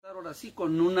ahora sí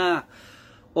con una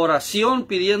oración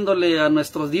pidiéndole a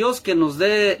nuestro Dios que nos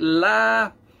dé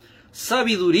la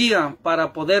sabiduría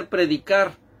para poder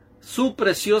predicar su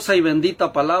preciosa y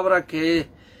bendita palabra que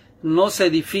nos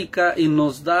edifica y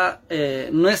nos da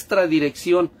nuestra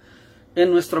dirección en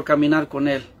nuestro caminar con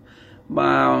Él.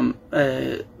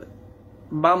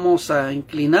 Vamos a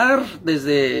inclinar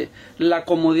desde la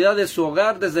comodidad de su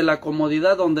hogar, desde la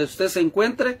comodidad donde usted se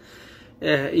encuentre.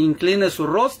 Incline su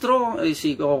rostro y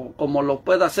si como lo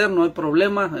pueda hacer no hay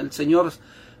problema. El Señor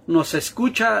nos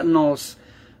escucha, nos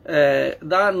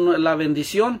da la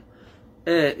bendición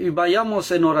y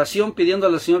vayamos en oración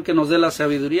pidiéndole al Señor que nos dé la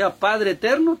sabiduría. Padre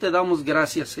eterno, te damos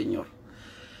gracias, Señor.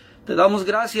 Te damos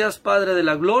gracias, Padre de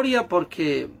la gloria,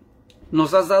 porque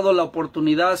nos has dado la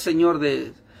oportunidad, Señor,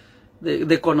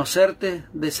 de conocerte,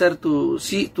 de ser tu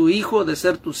hijo, de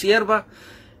ser tu sierva.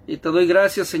 Y te doy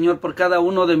gracias, Señor, por cada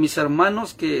uno de mis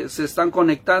hermanos que se están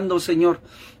conectando, Señor,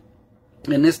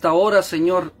 en esta hora,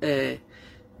 Señor,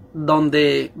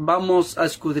 donde vamos a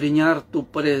escudriñar tu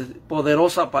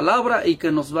poderosa palabra y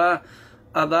que nos va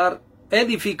a dar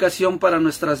edificación para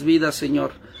nuestras vidas,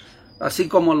 Señor. Así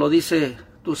como lo dice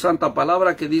tu santa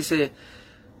palabra, que dice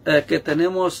que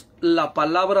tenemos la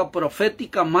palabra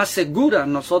profética más segura.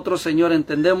 Nosotros, Señor,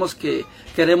 entendemos que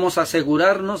queremos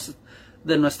asegurarnos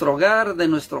de nuestro hogar, de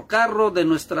nuestro carro, de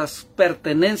nuestras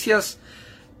pertenencias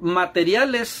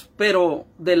materiales, pero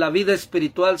de la vida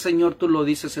espiritual, Señor, tú lo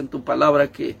dices en tu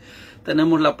palabra, que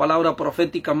tenemos la palabra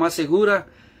profética más segura,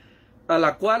 a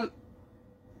la cual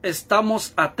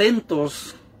estamos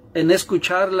atentos en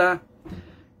escucharla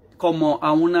como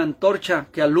a una antorcha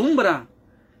que alumbra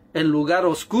en lugar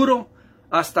oscuro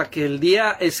hasta que el día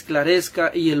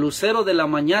esclarezca y el lucero de la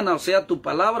mañana, o sea, tu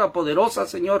palabra poderosa,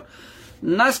 Señor,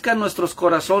 nazca en nuestros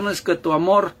corazones, que tu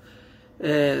amor,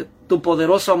 tu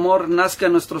poderoso amor nazca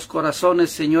en nuestros corazones,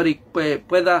 Señor, y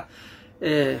pueda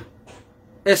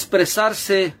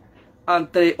expresarse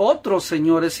ante otros,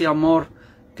 Señor, ese amor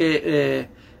que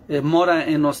mora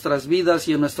en nuestras vidas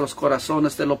y en nuestros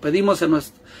corazones. Te lo pedimos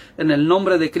en el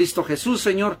nombre de Cristo Jesús,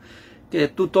 Señor, que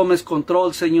tú tomes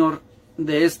control, Señor,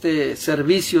 de este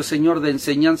servicio, Señor, de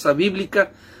enseñanza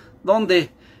bíblica,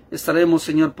 donde estaremos,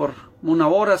 Señor, por una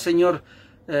hora, Señor,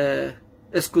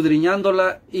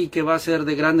 escudriñándola, y que va a ser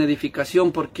de gran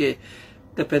edificación, porque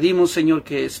te pedimos, Señor,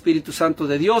 que Espíritu Santo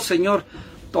de Dios, Señor,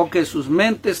 toque sus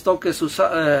mentes, toque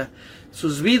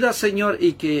sus vidas, Señor,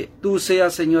 y que tú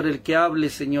seas, Señor, el que hable,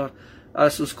 Señor,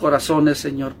 a sus corazones,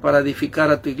 Señor, para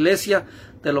edificar a tu iglesia.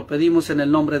 Te lo pedimos en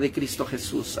el nombre de Cristo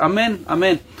Jesús. Amén,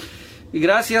 amén. Y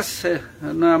gracias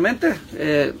nuevamente.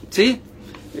 Sí.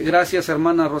 Gracias,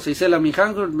 hermana Rosa Isela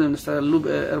Mijango, nuestra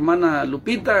hermana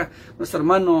Lupita, nuestro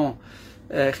hermano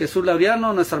Jesús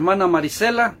Laureano, nuestra hermana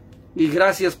Marisela, y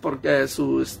gracias por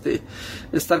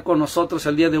estar con nosotros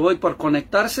el día de hoy, por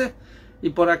conectarse,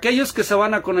 y por aquellos que se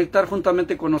van a conectar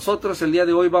juntamente con nosotros. El día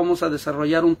de hoy vamos a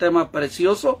desarrollar un tema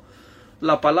precioso,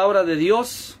 la palabra de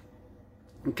Dios,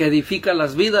 que edifica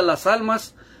las vidas, las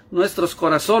almas, nuestros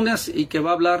corazones, y que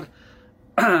va a hablar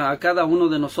a cada uno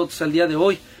de nosotros el día de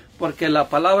hoy, porque la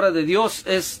palabra de Dios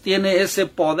tiene ese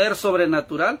poder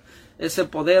sobrenatural, ese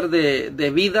poder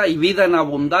de vida y vida en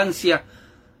abundancia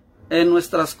en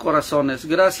nuestros corazones.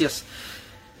 Gracias.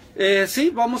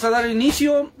 Sí, vamos a dar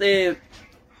inicio.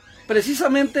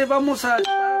 Precisamente vamos a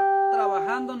estar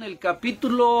trabajando en el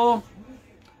capítulo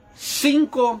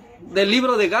 5 del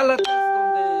libro de Gálatas,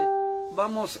 donde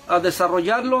vamos a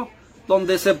desarrollarlo,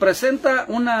 donde se presenta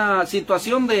una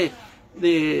situación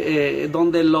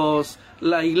donde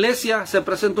la iglesia se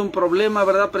presenta un problema,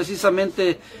 ¿verdad?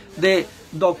 Precisamente de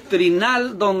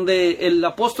doctrinal, donde el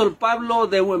apóstol Pablo,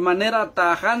 de manera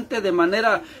tajante, de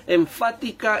manera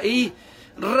enfática y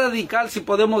radical, si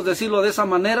podemos decirlo de esa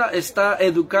manera, está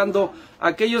educando a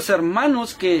aquellos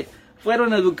hermanos que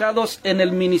fueron educados en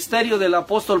el ministerio del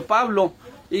apóstol Pablo,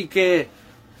 y que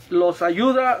los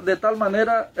ayuda de tal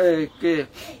manera que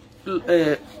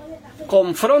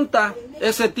confronta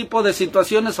ese tipo de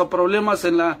situaciones o problemas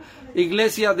en la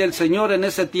iglesia del Señor en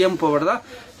ese tiempo, ¿verdad?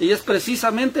 Y es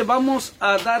precisamente, vamos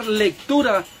a dar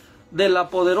lectura de la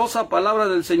poderosa palabra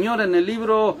del Señor en el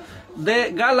libro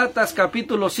de Gálatas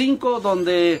capítulo 5,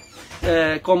 donde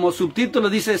como subtítulo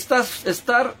dice,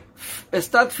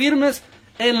 estad firmes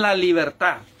en la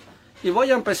libertad. Y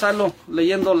voy a empezarlo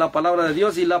leyendo la palabra de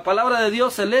Dios, y la palabra de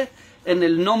Dios se lee en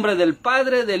el nombre del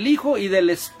Padre, del Hijo y del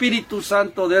Espíritu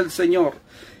Santo del Señor.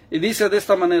 Y dice de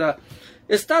esta manera: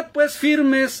 estad pues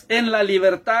firmes en la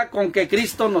libertad con que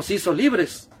Cristo nos hizo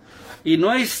libres, y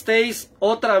no estéis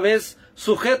otra vez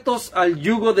sujetos al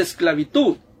yugo de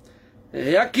esclavitud.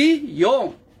 He aquí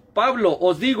yo, Pablo,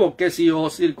 os digo que si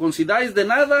os circuncidáis de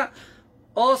nada,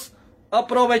 os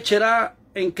aprovechará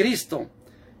en Cristo.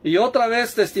 Y otra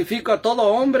vez testifico a todo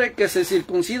hombre que se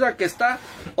circuncida que está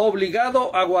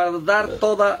obligado a guardar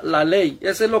toda la ley.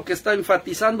 Eso es lo que está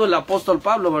enfatizando el apóstol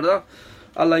Pablo, ¿verdad?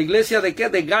 A la iglesia de ¿qué?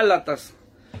 De Gálatas.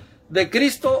 De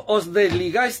Cristo os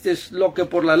desligasteis, lo que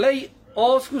por la ley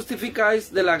os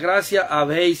justificáis, de la gracia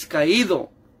habéis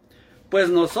caído. Pues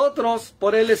nosotros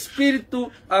por el Espíritu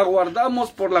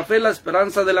aguardamos por la fe la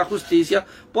esperanza de la justicia,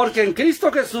 porque en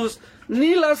Cristo Jesús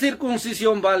ni la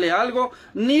circuncisión vale algo,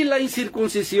 ni la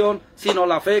incircuncisión, sino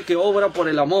la fe que obra por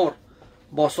el amor.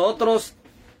 Vosotros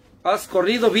has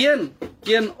corrido bien.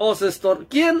 ¿Quién os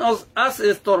has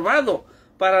estorbado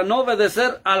para no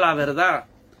obedecer a la verdad?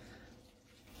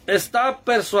 Esta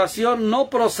persuasión no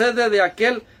procede de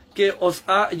aquel que os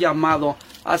ha llamado.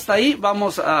 Hasta ahí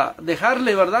vamos a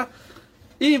dejarle, ¿verdad?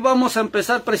 Y vamos a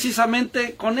empezar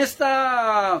precisamente con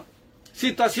esta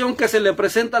situación que se le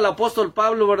presenta al apóstol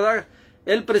Pablo, ¿verdad?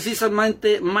 Él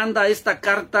precisamente manda esta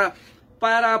carta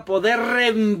para poder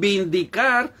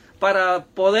reivindicar, para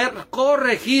poder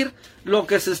corregir lo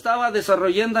que se estaba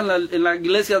desarrollando en la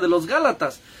iglesia de los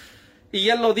Gálatas. Y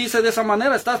él lo dice de esa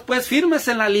manera: estás pues firmes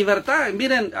en la libertad.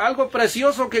 Miren, algo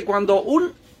precioso, que cuando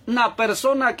una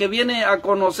persona que viene a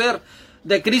conocer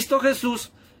de Cristo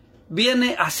Jesús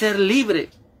viene a ser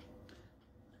libre.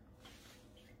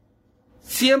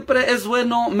 Siempre es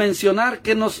bueno mencionar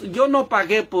que yo no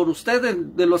pagué por ustedes,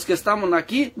 de los que estamos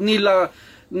aquí, ni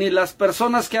las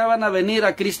personas que van a venir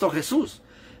a Cristo Jesús.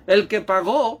 El que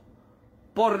pagó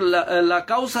por la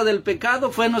causa del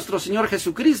pecado fue nuestro Señor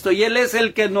Jesucristo, y Él es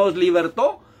el que nos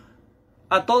libertó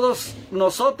a todos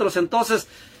nosotros. Entonces,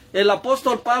 el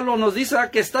apóstol Pablo nos dice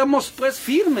que estamos pues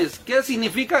firmes. ¿Qué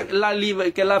significa?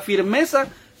 Que la firmeza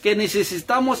que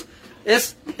necesitamos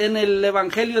es en el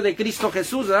Evangelio de Cristo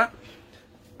Jesús, ¿verdad?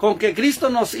 Con que Cristo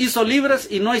nos hizo libres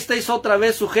y no estéis otra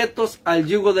vez sujetos al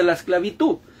yugo de la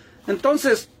esclavitud.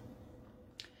 Entonces,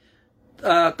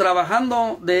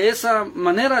 trabajando de esa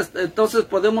manera, entonces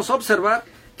podemos observar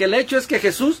que el hecho es que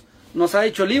Jesús nos ha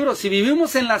hecho libres. Si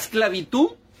vivimos en la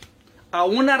esclavitud a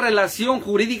una relación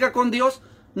jurídica con Dios,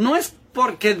 no es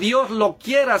porque Dios lo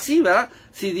quiera así, ¿verdad?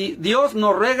 Si Dios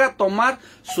nos ruega tomar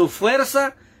su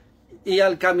fuerza y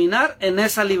al caminar en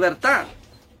esa libertad,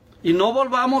 y no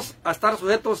volvamos a estar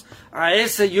sujetos a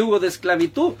ese yugo de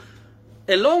esclavitud.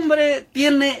 El hombre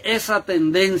tiene esa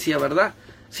tendencia, ¿verdad?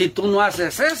 Si tú no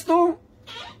haces esto,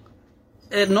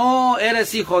 no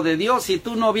eres hijo de Dios. Si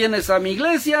tú no vienes a mi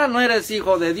iglesia, no eres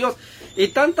hijo de Dios. Y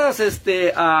tantas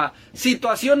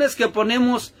situaciones que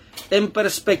ponemos en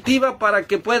perspectiva para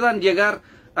que puedan llegar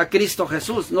a Cristo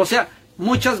Jesús. O sea,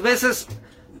 muchas veces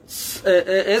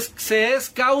se es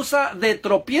causa de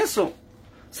tropiezo.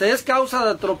 Se es causa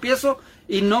de tropiezo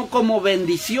y no como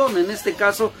bendición, en este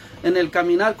caso, en el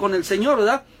caminar con el Señor,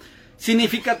 ¿verdad?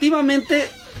 Significativamente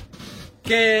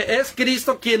que es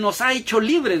Cristo quien nos ha hecho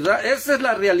libres, ¿verdad? Esa es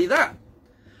la realidad.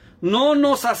 No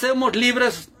nos hacemos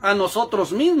libres a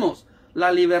nosotros mismos.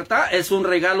 La libertad es un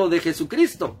regalo de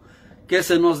Jesucristo que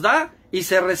se nos da y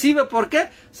se recibe. ¿Por qué?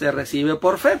 Se recibe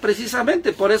por fe,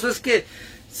 precisamente. Por eso es que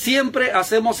siempre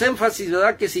hacemos énfasis,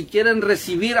 ¿verdad? Que si quieren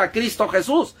recibir a Cristo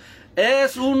Jesús,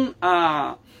 es un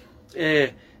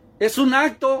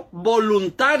acto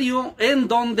voluntario en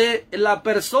donde la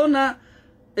persona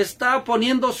está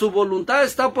poniendo su voluntad,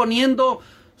 está poniendo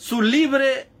su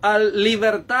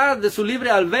libertad, de su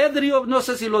libre albedrío, no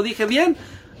sé si lo dije bien,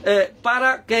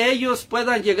 para que ellos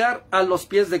puedan llegar a los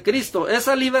pies de Cristo.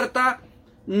 Esa libertad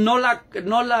no la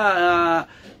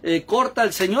corta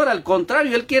el Señor, al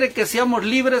contrario, Él quiere que seamos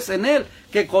libres en Él,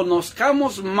 que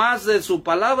conozcamos más de su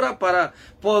palabra para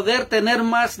poder tener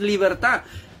más libertad.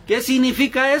 ¿Qué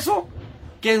significa eso?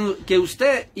 Que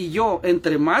usted y yo,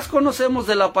 entre más conocemos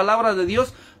de la palabra de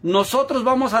Dios, nosotros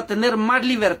vamos a tener más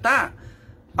libertad.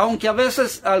 Aunque a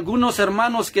veces algunos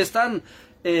hermanos que están,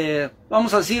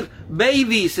 vamos a decir,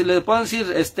 babies, le pueden decir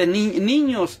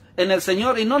niños en el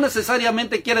Señor, y no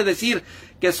necesariamente quiere decir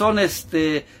que son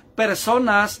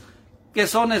personas que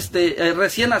son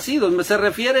recién nacidos. Se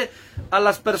refiere a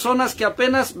las personas que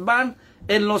apenas van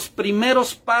en los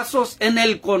primeros pasos en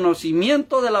el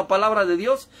conocimiento de la palabra de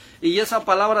Dios, y esa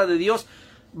palabra de Dios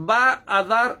va a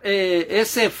dar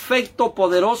ese efecto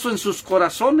poderoso en sus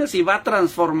corazones y va a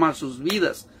transformar sus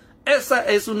vidas. Esa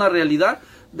es una realidad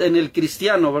en el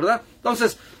cristiano, ¿verdad?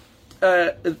 Entonces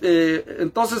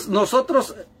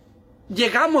nosotros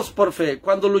llegamos por fe.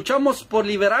 Cuando luchamos por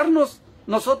liberarnos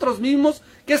nosotros mismos,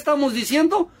 ¿qué estamos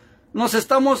diciendo? Nos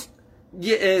estamos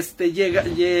llenando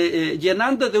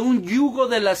de un yugo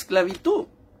de la esclavitud.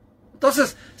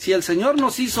 Entonces, si el Señor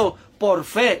nos hizo por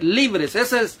fe libres,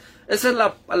 esa es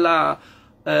la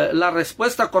la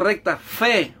respuesta correcta,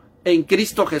 fe en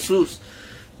Cristo Jesús.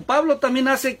 Pablo también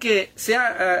hace que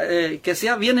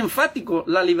sea bien enfático.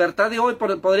 La libertad de hoy,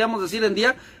 podríamos decir en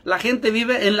día, la gente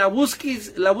vive en la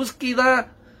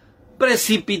búsqueda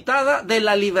precipitada de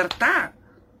la libertad,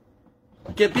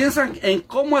 que piensan en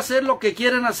cómo hacer lo que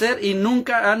quieren hacer y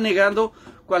nunca han negado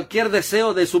cualquier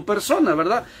deseo de su persona,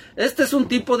 ¿verdad? Este es un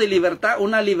tipo de libertad,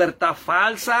 una libertad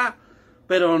falsa,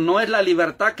 pero no es la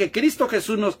libertad que Cristo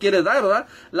Jesús nos quiere dar, ¿verdad?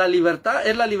 La libertad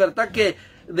es la libertad que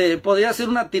podría ser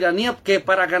una tiranía, que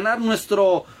para ganar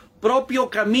nuestro propio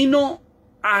camino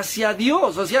hacia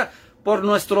Dios, o sea, por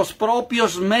nuestros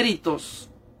propios méritos.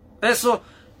 Eso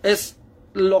es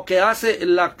lo que hace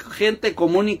la gente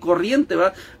común y corriente,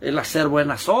 ¿verdad? El hacer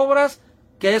buenas obras,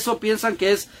 que eso piensan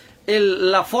que es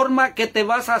la forma que te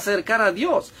vas a acercar a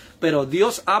Dios. Pero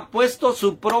Dios ha puesto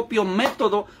su propio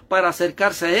método para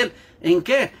acercarse a Él. ¿En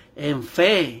qué? En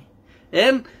fe,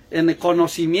 en el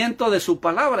conocimiento de su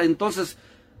palabra. Entonces,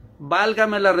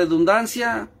 válgame la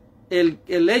redundancia,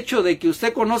 el hecho de que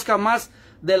usted conozca más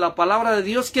de la palabra de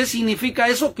Dios, ¿qué significa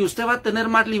eso? Que usted va a tener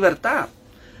más libertad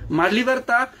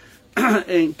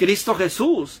en Cristo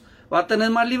Jesús, va a tener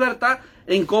más libertad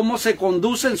en cómo se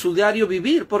conduce en su diario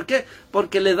vivir. ¿Por qué?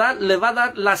 Porque le va a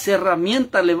dar las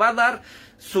herramientas, le va a dar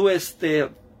su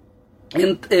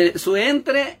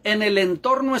entre en el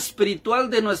entorno espiritual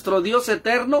de nuestro Dios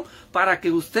eterno para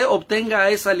que usted obtenga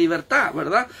esa libertad,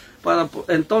 ¿verdad?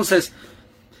 Entonces,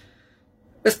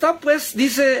 está pues,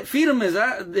 dice, firmes,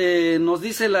 nos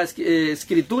dice la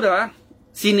escritura, ¿verdad?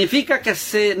 Significa que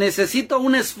se necesita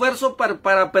un esfuerzo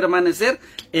para permanecer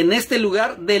en este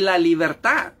lugar de la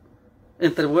libertad.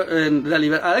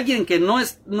 Alguien que no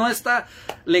está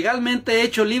legalmente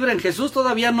hecho libre en Jesús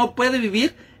todavía no puede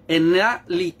vivir en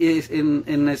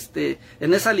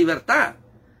esa libertad,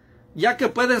 ya que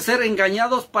pueden ser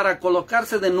engañados para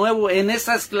colocarse de nuevo en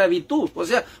esa esclavitud. O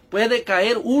sea, puede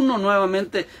caer uno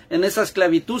nuevamente en esa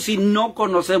esclavitud si no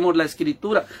conocemos la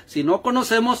Escritura, si no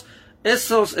conocemos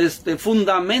esos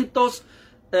fundamentos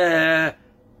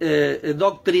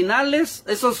doctrinales,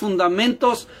 esos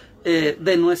fundamentos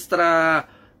de nuestra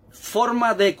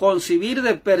forma de concebir,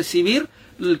 de percibir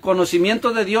el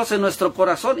conocimiento de Dios en nuestro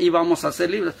corazón, y vamos a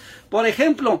ser libres. Por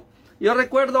ejemplo, yo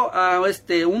recuerdo a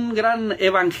un gran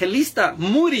evangelista,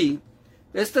 Moody.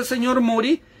 Este señor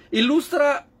Moody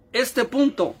ilustra este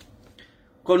punto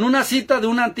con una cita de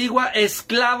una antigua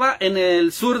esclava en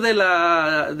el sur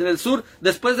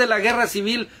después de la guerra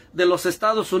civil de los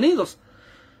Estados Unidos.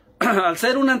 Al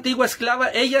ser una antigua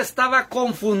esclava, ella estaba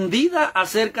confundida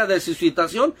acerca de su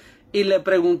situación y le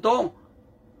preguntó: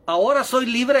 ¿ahora soy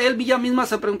libre? Ella misma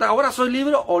se preguntaba: ¿ahora soy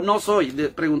libre o no soy? Le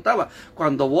preguntaba.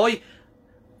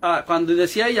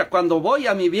 Decía ella: cuando voy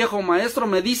a mi viejo maestro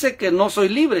me dice que no soy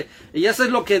libre. Y eso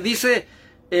es lo que dice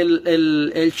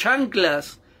el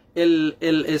chanclas,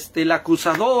 el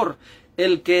acusador,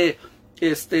 el que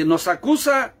nos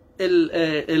acusa,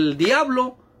 el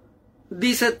diablo.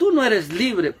 Dice: tú no eres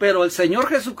libre, pero el Señor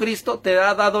Jesucristo te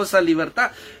ha dado esa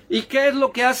libertad. ¿Y qué es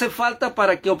lo que hace falta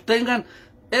para que obtengan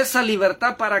esa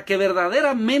libertad? Para que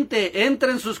verdaderamente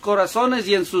entre en sus corazones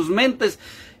y en sus mentes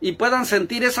y puedan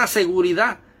sentir esa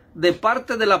seguridad de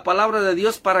parte de la palabra de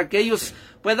Dios, para que ellos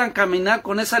puedan caminar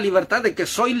con esa libertad de que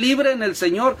soy libre en el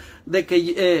Señor, de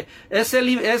que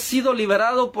he sido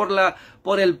liberado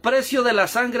por el precio de la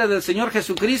sangre del Señor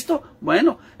Jesucristo.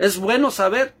 Bueno, es bueno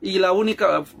saber, y la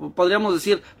única, podríamos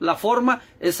decir, la forma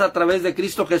es a través de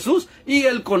Cristo Jesús y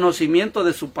el conocimiento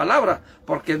de su palabra,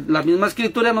 porque la misma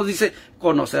Escritura nos dice: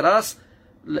 conocerás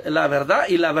la verdad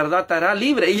y la verdad te hará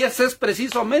libre. Y eso es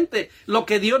precisamente lo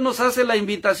que Dios nos hace la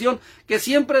invitación, que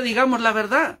siempre digamos la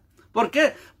verdad. ¿Por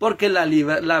qué? Porque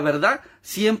la verdad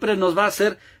siempre nos va a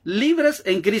hacer libres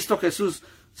en Cristo Jesús,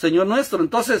 Señor nuestro.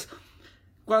 Entonces,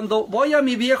 cuando voy a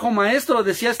mi viejo maestro,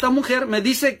 decía esta mujer, me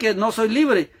dice que no soy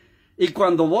libre. Y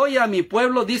cuando voy a mi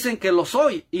pueblo dicen que lo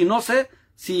soy, y no sé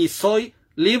si soy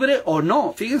libre o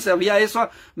no. Fíjense, había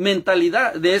esa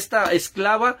mentalidad de esta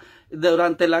esclava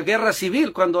durante la guerra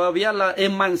civil, cuando había la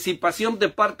emancipación de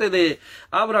parte de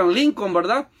Abraham Lincoln,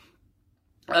 ¿verdad?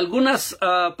 Algunas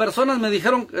personas me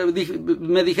dijeron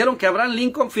que Abraham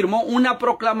Lincoln firmó una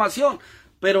proclamación,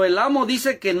 pero el amo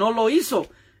dice que no lo hizo.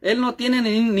 Él no tiene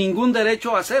ningún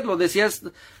derecho a hacerlo,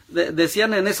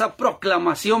 decían en esa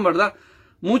proclamación, ¿verdad?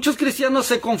 Muchos cristianos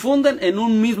se confunden en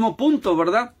un mismo punto,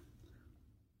 ¿verdad?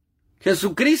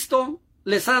 Jesucristo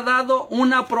les ha dado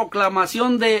una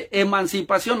proclamación de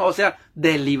emancipación, o sea,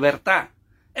 de libertad.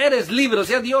 Eres libre, o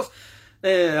sea, Dios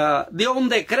dio un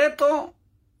decreto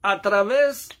a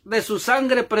través de su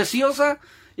sangre preciosa,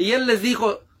 y Él les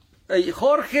dijo: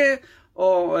 Jorge,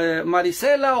 o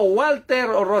Marisela, o Walter,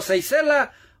 o Rosa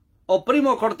Isela, o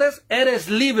Primo Cortés, eres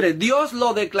libre. Dios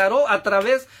lo declaró a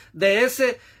través de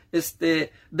ese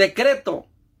decreto.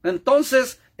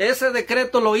 Entonces, ese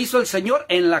decreto lo hizo el Señor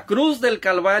en la cruz del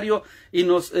Calvario y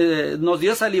nos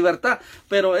dio esa libertad.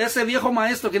 Pero ese viejo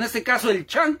maestro, que en este caso el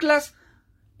chanclas,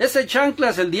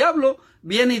 el diablo,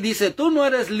 viene y dice, tú no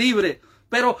eres libre.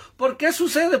 Pero, ¿por qué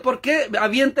sucede? ¿Por qué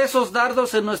avienta esos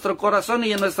dardos en nuestro corazón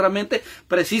y en nuestra mente?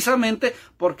 Precisamente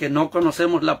porque no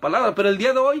conocemos la palabra. Pero el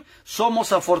día de hoy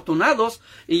somos afortunados,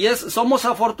 y somos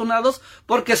afortunados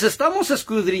porque estamos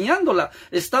escudriñándola.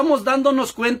 Estamos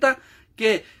dándonos cuenta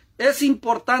que es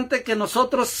importante que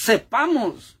nosotros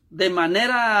sepamos de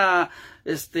manera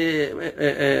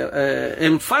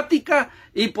enfática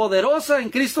y poderosa en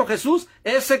Cristo Jesús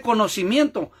ese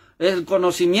conocimiento. El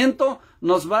conocimiento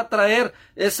nos va a traer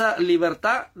esa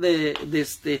libertad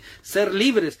de ser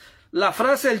libres. La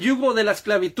frase el yugo de la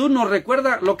esclavitud nos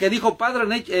recuerda lo que dijo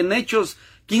Padre en Hechos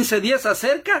 15:10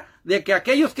 acerca de que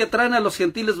aquellos que traen a los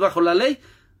gentiles bajo la ley.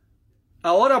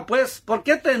 Ahora pues, ¿por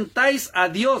qué tentáis a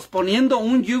Dios poniendo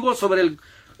un yugo sobre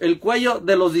el cuello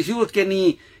de los discípulos que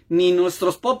ni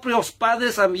nuestros propios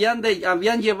padres habían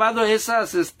llevado esa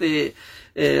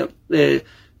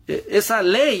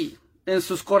ley en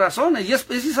sus corazones? Y es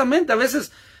precisamente, a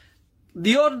veces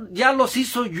Dios ya los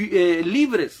hizo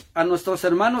libres a nuestros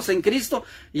hermanos en Cristo,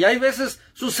 y hay veces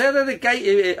sucede de que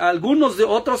hay algunos de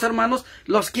otros hermanos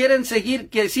los quieren seguir,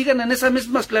 que sigan en esa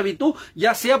misma esclavitud,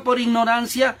 ya sea por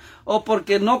ignorancia o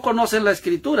porque no conocen la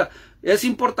Escritura. Es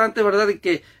importante, ¿verdad?, de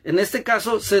que en este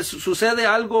caso sucede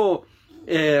algo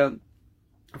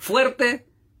fuerte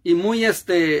y muy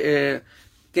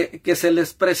que se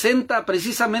les presenta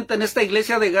precisamente en esta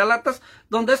iglesia de Gálatas,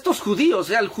 donde estos judíos, o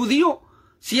sea, el judío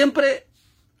siempre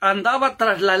andaba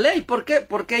tras la ley. ¿Por qué?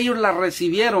 Porque ellos la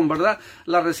recibieron, ¿verdad?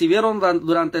 La recibieron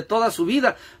durante toda su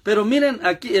vida. Pero miren,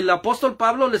 aquí el apóstol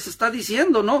Pablo les está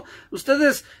diciendo, ¿no?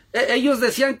 Ellos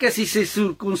decían que si se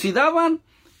circuncidaban,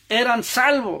 eran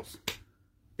salvos.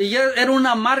 Y ya era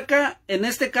una marca, en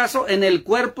este caso, en el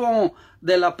cuerpo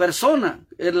de la persona,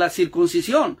 en la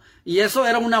circuncisión. Y eso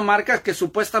era una marca que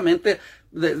supuestamente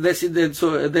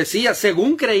decía,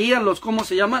 según creían los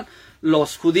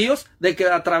judíos, de que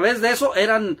a través de eso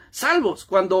eran salvos.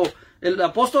 Cuando el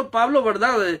apóstol Pablo,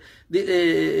 ¿verdad?,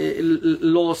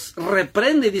 los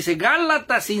reprende y dice,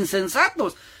 Gálatas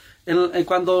insensatos.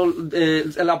 Cuando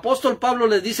el apóstol Pablo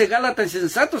les dice Gálatas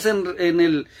insensatos,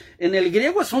 en el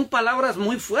griego son palabras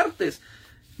muy fuertes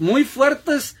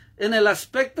en el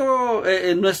aspecto,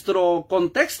 en nuestro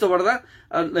contexto, ¿verdad?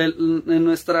 En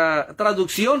nuestra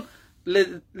traducción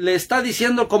le está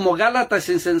diciendo como Gálatas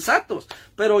insensatos,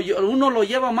 pero uno lo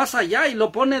lleva más allá y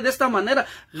lo pone de esta manera: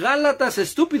 Gálatas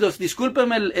estúpidos,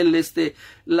 discúlpenme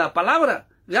la palabra,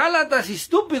 Gálatas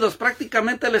estúpidos.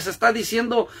 Prácticamente les está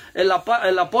diciendo el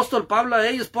apóstol Pablo a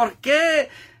ellos, ¿por qué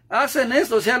hacen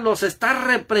esto? O sea, los está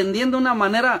reprendiendo de una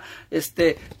manera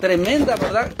tremenda,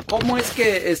 ¿verdad? ¿Cómo es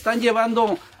que están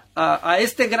llevando a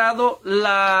este grado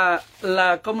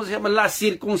 ¿cómo se llama?, la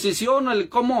circuncisión,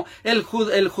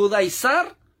 el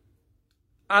judaizar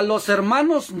a los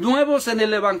hermanos nuevos en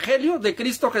el evangelio de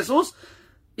Cristo Jesús,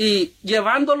 y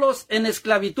llevándolos en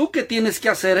esclavitud, que tienes que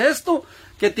hacer esto,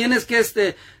 que tienes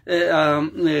que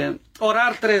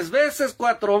orar 3 veces,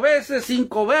 4 veces,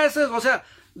 5 veces. O sea,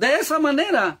 de esa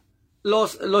manera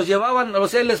los llevaban, o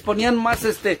sea, les ponían más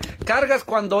cargas,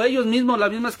 cuando ellos mismos, la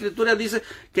misma escritura dice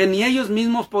que ni ellos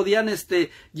mismos podían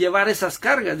llevar esas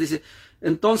cargas, dice.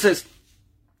 Entonces,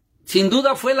 sin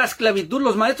duda fue la esclavitud.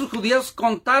 Los maestros judíos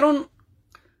contaron,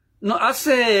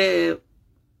 hace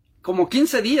como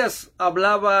 15 días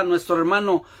hablaba nuestro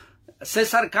hermano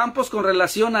César Campos con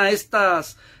relación a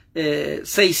estas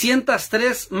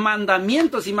 603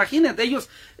 mandamientos. Imagínate,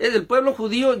 el pueblo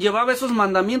judío llevaba esos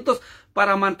mandamientos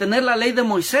para mantener la ley de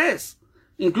Moisés,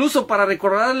 incluso para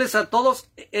recordarles a todos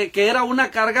que era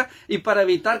una carga, y para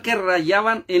evitar que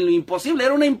rayaban en lo imposible.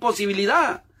 Era una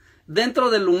imposibilidad dentro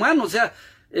del humano. O sea,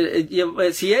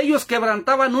 si ellos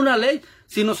quebrantaban una ley,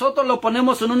 si nosotros lo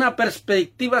ponemos en una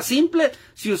perspectiva simple,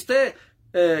 si usted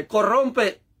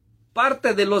corrompe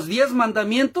parte de los 10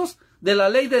 mandamientos de la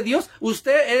ley de Dios,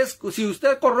 si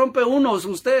usted corrompe uno, si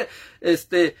usted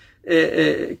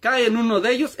cae en uno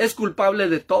de ellos, es culpable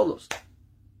de todos.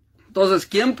 Entonces,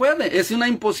 ¿quién puede? Es una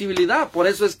imposibilidad. Por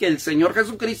eso es que el Señor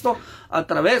Jesucristo, a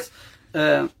través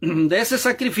de ese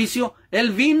sacrificio,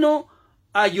 Él vino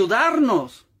a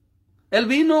ayudarnos. Él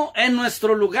vino en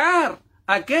nuestro lugar.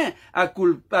 ¿A qué? A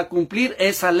cumplir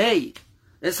esa ley.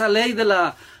 Esa ley de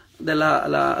la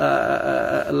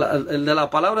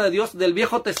palabra de Dios del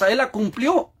Viejo Testamento. Él la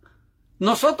cumplió.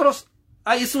 Nosotros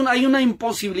Hay una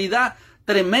imposibilidad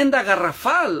tremenda,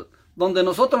 garrafal, donde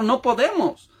nosotros no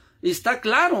podemos. Y está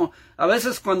claro, a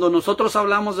veces cuando nosotros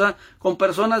hablamos con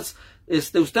personas,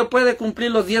 usted puede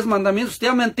cumplir los 10 mandamientos, usted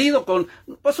ha mentido con,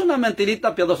 pues una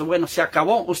mentirita piadosa, bueno, se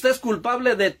acabó, usted es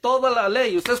culpable de toda la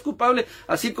ley, usted es culpable,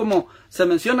 así como se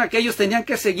menciona que ellos tenían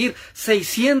que seguir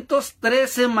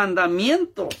 613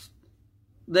 mandamientos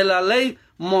de la ley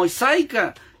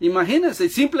mosaica. Imagínense,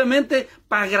 simplemente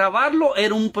para grabarlo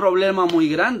era un problema muy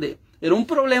grande, era un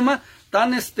problema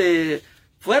tan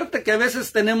fuerte que a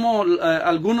veces tenemos,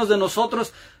 algunos de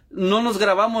nosotros no nos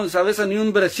grabamos a veces ni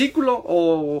un versículo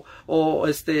o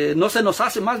no se nos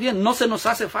hace, más bien no se nos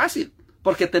hace fácil,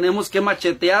 porque tenemos que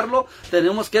machetearlo,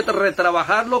 tenemos que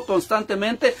retrabajarlo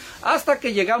constantemente hasta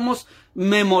que llegamos a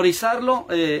memorizarlo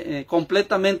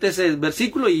completamente ese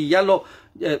versículo y ya lo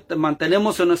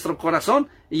mantenemos en nuestro corazón,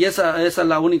 y esa es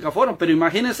la única forma. Pero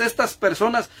imagínense, estas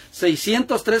personas,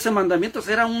 613 mandamientos,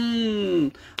 era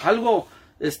algo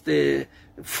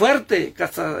fuerte,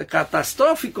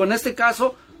 catastrófico en este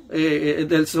caso.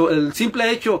 El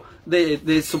simple hecho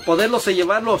de poderlos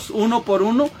llevarlos uno por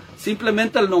uno,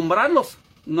 simplemente al nombrarlos,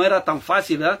 no era tan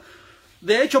fácil, ¿verdad?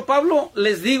 De hecho, Pablo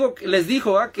les dijo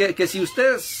que si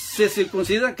ustedes se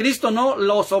circuncidan, Cristo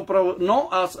no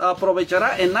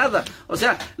aprovechará en nada. O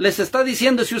sea, les está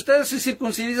diciendo, si ustedes se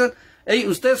circuncidan,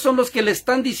 ustedes son los que le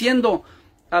están diciendo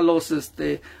a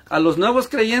los nuevos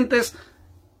creyentes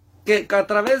que a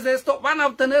través de esto van a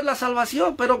obtener la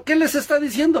salvación. Pero ¿qué les está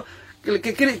diciendo?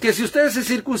 Que si ustedes se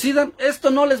circuncidan,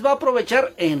 esto no les va a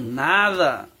aprovechar en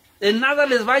nada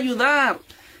les va a ayudar.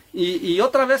 Y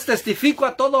otra vez testifico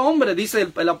a todo hombre, dice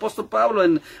el apóstol Pablo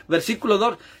en versículo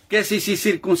 2, que si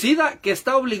circuncida, que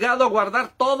está obligado a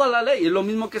guardar toda la ley. Es lo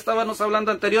mismo que estábamos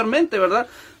hablando anteriormente, ¿verdad?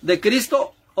 De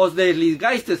Cristo os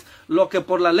desligasteis, lo que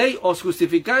por la ley os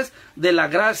justificáis, de la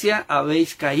gracia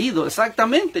habéis caído.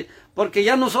 Exactamente, porque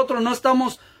ya nosotros no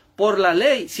estamos por la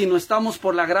ley, sino estamos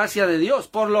por la gracia de Dios,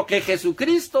 por lo que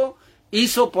Jesucristo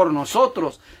hizo por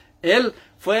nosotros. Él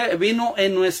vino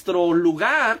en nuestro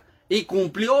lugar y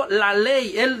cumplió la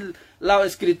ley. La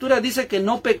Escritura dice que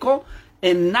no pecó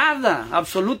en nada,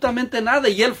 absolutamente nada,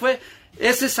 y Él fue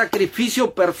ese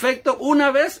sacrificio perfecto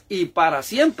una vez y para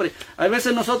siempre. A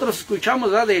veces nosotros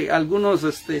escuchamos, ¿verdad?, de algunos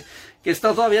que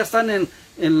todavía están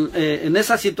en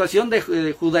esa situación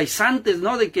de judaizantes,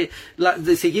 ¿no?, de que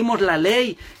seguimos la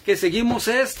ley, que seguimos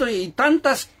esto y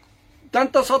tantos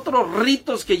otros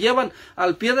ritos que llevan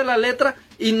al pie de la letra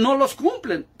y no los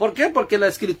cumplen. ¿Por qué? Porque la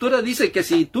Escritura dice que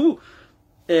si tú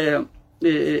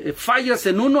fallas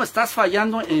en uno, estás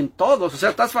fallando en todos. O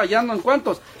sea, estás fallando en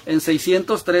 ¿cuántos? En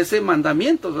 613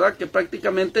 mandamientos, ¿verdad? Que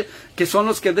prácticamente que son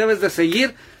los que debes de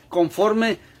seguir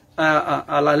conforme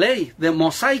a la ley de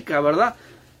mosaica, ¿verdad?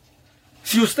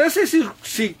 Si usted se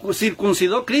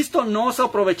circuncidó, Cristo no se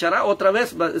aprovechará. Otra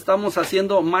vez estamos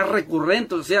haciendo más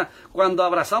recurrentes. O sea, cuando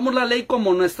abrazamos la ley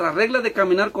como nuestra regla de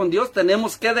caminar con Dios,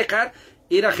 tenemos que dejar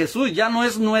ir a Jesús. Ya no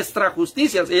es nuestra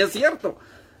justicia, y es cierto.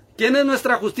 ¿Quién es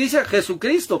nuestra justicia?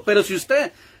 Jesucristo. Pero si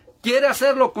usted quiere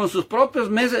hacerlo con sus propios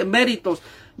méritos,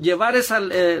 llevar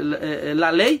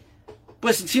la ley,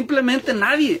 pues simplemente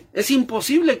nadie, es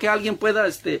imposible que alguien pueda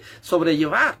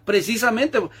sobrellevar.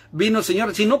 Precisamente vino el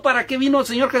Señor, si no, ¿para qué vino el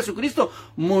Señor Jesucristo?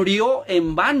 Murió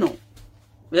en vano.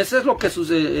 Eso es lo que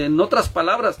sucede, en otras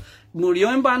palabras,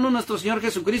 murió en vano nuestro Señor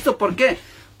Jesucristo. ¿Por qué?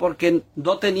 Porque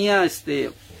no tenía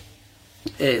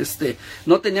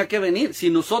no tenía que venir. Si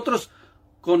nosotros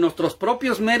con nuestros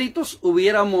propios méritos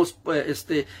hubiéramos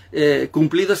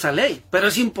cumplido esa ley, pero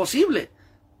es imposible.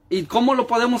 ¿Y cómo lo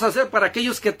podemos hacer? Para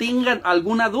aquellos que tengan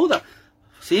alguna duda,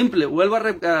 simple, vuelvo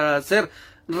a ser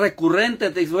recurrente,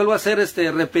 vuelvo a ser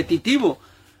repetitivo.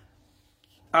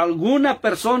 ¿Alguna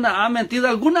persona ha mentido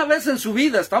alguna vez en su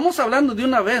vida? Estamos hablando de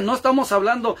una vez, no estamos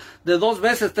hablando de 2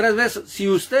 veces, 3 veces. Si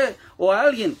usted o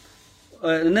alguien,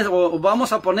 o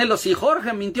vamos a ponerlo, si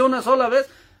Jorge mintió una sola vez,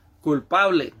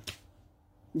 culpable.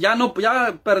 Ya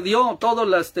perdió todo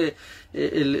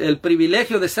el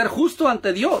privilegio de ser justo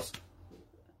ante Dios.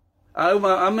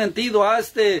 Ha mentido,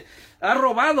 ha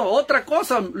robado otra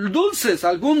cosa, dulces,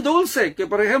 algún dulce, que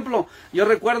por ejemplo, yo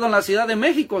recuerdo en la Ciudad de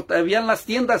México, habían las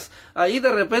tiendas ahí,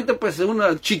 de repente pues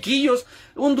unos chiquillos,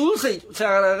 un dulce, se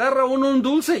agarra uno un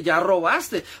dulce, ya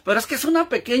robaste, pero es que es una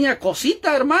pequeña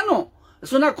cosita, hermano,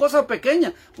 es una cosa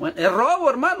pequeña. Bueno, es robo,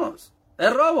 hermanos,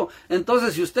 es robo.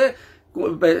 Entonces, si usted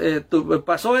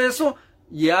pasó eso,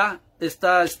 ya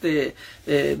está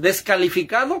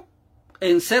descalificado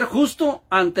en ser justo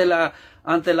ante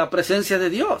la presencia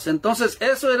de Dios. Entonces,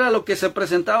 eso era lo que se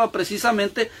presentaba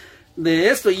precisamente de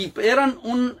esto, y eran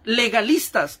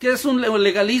legalistas. ¿Qué es un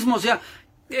legalismo? O sea,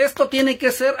 esto tiene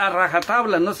que ser a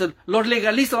rajatabla, ¿no? Los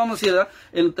legalistas, vamos a decir, ¿verdad?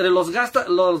 Entre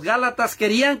los Gálatas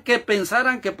querían que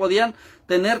pensaran que podían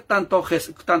tener tanto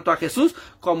a Jesús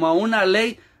como a una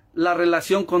ley, la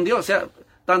relación con Dios, o sea,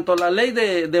 tanto la ley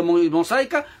de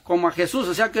mosaica como a Jesús,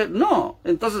 o sea que no,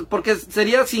 entonces, porque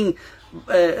sería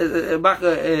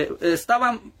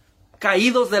estaban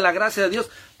caídos de la gracia de Dios.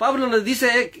 Pablo les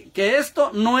dice que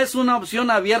esto no es una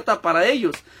opción abierta para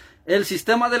ellos. El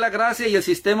sistema de la gracia y el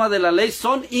sistema de la ley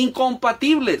son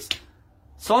incompatibles,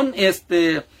 son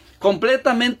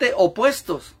completamente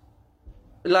opuestos.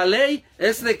 La ley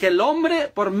es de que el hombre,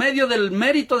 por medio del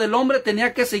mérito del hombre,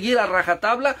 tenía que seguir a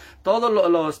rajatabla todos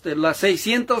los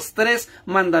 603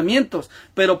 mandamientos.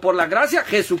 Pero por la gracia,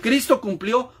 Jesucristo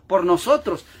cumplió por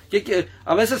nosotros. Que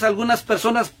a veces algunas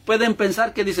personas pueden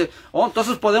pensar que dice, oh,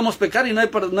 entonces podemos pecar y no hay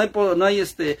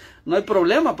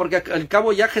problema, porque al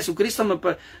cabo ya Jesucristo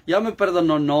ya me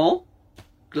perdonó. No,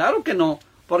 claro que no.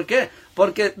 ¿Por qué?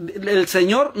 Porque el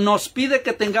Señor nos pide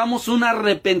que tengamos un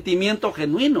arrepentimiento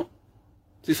genuino.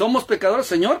 Si somos pecadores,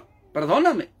 Señor,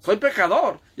 perdóname, soy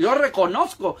pecador, yo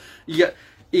reconozco.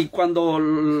 Y cuando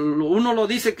uno lo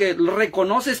dice que lo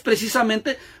reconoce es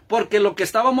precisamente porque lo que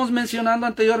estábamos mencionando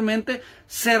anteriormente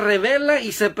se revela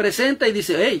y se presenta y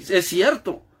dice, hey, es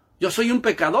cierto, yo soy un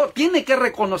pecador. Tiene que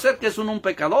reconocer que es un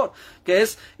pecador, que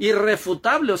es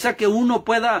irrefutable, o sea que uno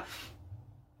pueda,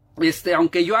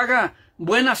 aunque yo haga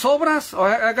buenas obras o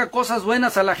haga cosas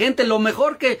buenas a la gente, lo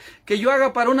mejor que yo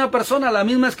haga para una persona, la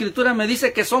misma escritura me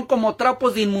dice que son como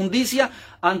trapos de inmundicia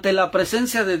ante la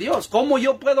presencia de Dios. ¿Cómo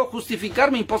yo puedo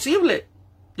justificarme? Imposible.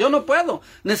 Yo no puedo.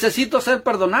 Necesito ser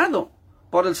perdonado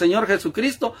por el Señor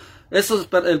Jesucristo. Eso es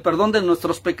el perdón de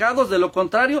nuestros pecados. De lo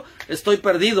contrario, estoy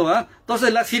perdido.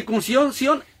 Entonces la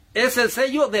circuncisión es el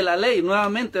sello de la ley.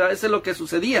 Nuevamente, eso es lo que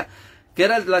sucedía. Que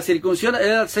era la circuncisión,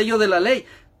 era el sello de la ley.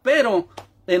 Pero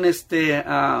en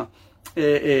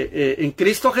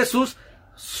Cristo Jesús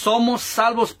somos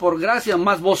salvos por gracia,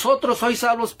 mas vosotros sois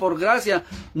salvos por gracia,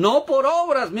 no por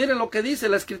obras. Miren lo que dice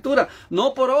la escritura,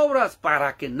 no por obras,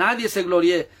 para que nadie se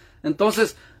gloríe.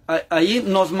 Entonces ahí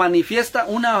nos manifiesta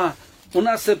una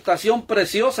aceptación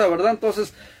preciosa, ¿verdad?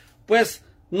 Entonces, pues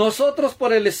nosotros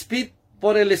por el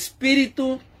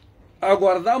Espíritu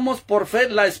aguardamos por fe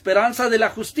la esperanza de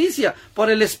la justicia, por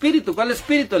el Espíritu. ¿Cuál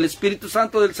Espíritu? El Espíritu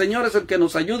Santo del Señor es el que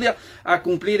nos ayuda a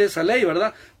cumplir esa ley,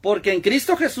 ¿verdad? Porque en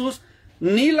Cristo Jesús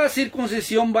ni la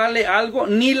circuncisión vale algo,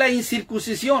 ni la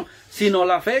incircuncisión, sino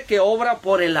la fe que obra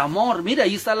por el amor. Mira,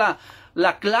 ahí está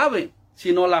la clave,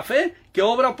 sino la fe que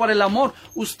obra por el amor.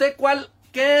 ¿Usted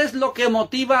qué es lo que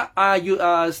motiva a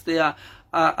ayudar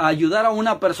a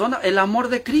una persona? El amor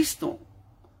de Cristo.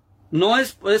 No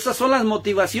es, esas son las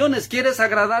motivaciones. Quieres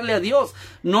agradarle a Dios.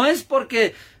 No es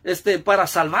porque, para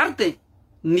salvarte.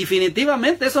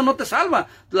 Definitivamente, eso no te salva,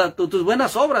 tus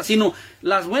buenas obras, sino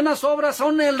las buenas obras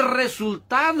son el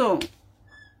resultado.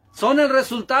 Son el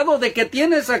resultado de que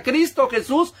tienes a Cristo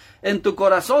Jesús en tu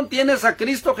corazón, tienes a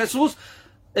Cristo Jesús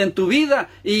en tu vida,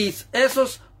 y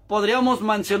esos podríamos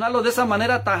mencionarlo de esa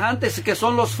manera tajante, que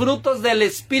son los frutos del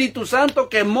Espíritu Santo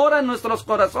que mora en nuestros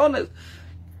corazones.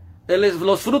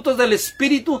 Los frutos del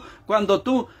Espíritu, cuando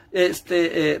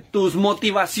tus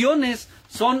motivaciones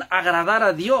son agradar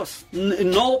a Dios,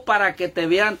 no para que te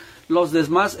vean los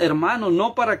demás hermanos,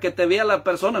 no para que te vea la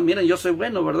persona. Miren, yo soy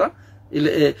bueno, ¿verdad?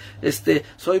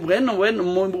 Soy bueno,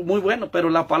 muy bueno, pero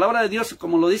la palabra de Dios,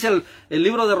 como lo dice el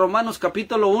libro de Romanos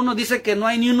capítulo 1, dice que no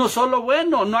hay ni uno solo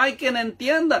bueno, no hay quien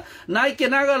entienda, no hay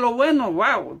quien haga lo bueno.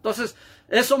 Wow, entonces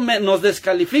eso nos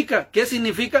descalifica. ¿Qué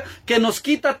significa? Que nos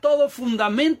quita todo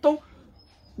fundamento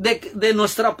de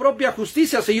nuestra propia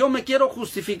justicia. Si yo me quiero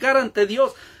justificar ante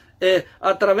Dios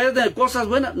a través de cosas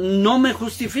buenas, no me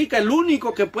justifica. El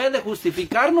único que puede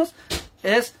justificarnos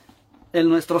es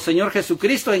nuestro Señor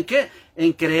Jesucristo. ¿En qué?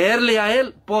 En creerle a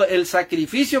Él, por el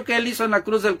sacrificio que Él hizo en la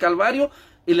cruz del Calvario,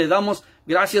 y le damos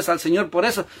gracias al Señor por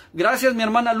eso. Gracias, mi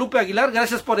hermana Lupe Aguilar,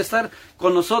 gracias por estar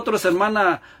con nosotros,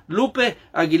 hermana Lupe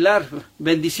Aguilar.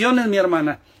 Bendiciones, mi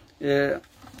hermana.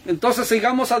 Entonces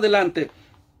sigamos adelante.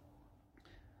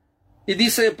 Y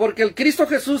dice, porque el Cristo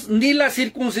Jesús ni la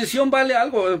circuncisión vale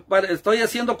algo. Estoy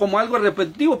haciendo como algo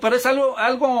repetitivo, pero es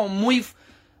algo muy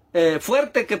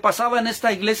fuerte que pasaba en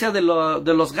esta iglesia de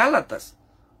los Gálatas.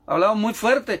 Hablaba muy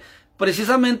fuerte,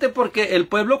 precisamente porque el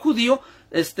pueblo judío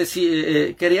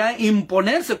quería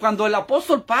imponerse, cuando el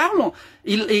apóstol Pablo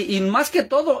y más que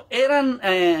todo eran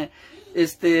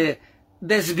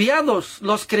desviados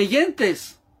los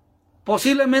creyentes,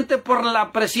 posiblemente por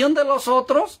la presión de los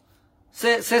otros.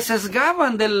 Se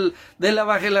sesgaban del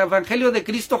evangelio de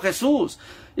Cristo Jesús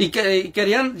y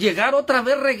querían llegar otra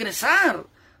vez, regresar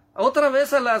otra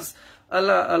vez a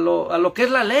a lo que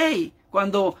es la ley,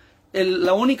 cuando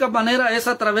la única manera es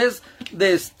a través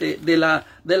de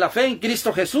la fe en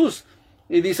Cristo Jesús.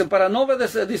 Y dice, para no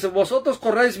obedecer, dice, vosotros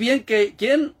corréis bien, que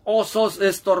 ¿quién os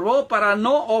estorbó para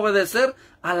no obedecer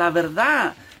a la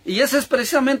verdad? Y eso es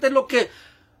precisamente lo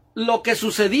que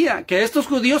sucedía, que estos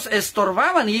judíos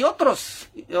estorbaban, y otras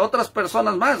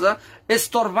personas más, ¿verdad?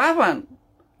 Estorbaban.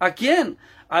 ¿A quién?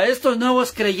 A estos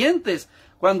nuevos creyentes.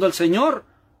 Cuando el Señor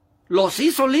los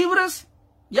hizo libres,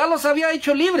 ya los había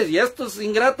hecho libres, y estos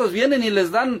ingratos vienen y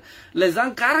les dan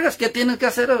cargas que tienen que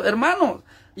hacer, hermanos.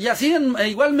 Y así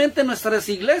igualmente en nuestras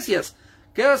iglesias.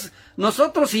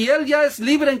 Nosotros, si Él ya es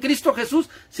libre en Cristo Jesús,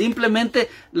 simplemente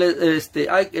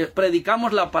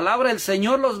predicamos la palabra, el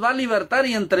Señor los va a libertar,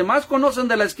 y entre más conocen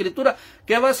de la Escritura,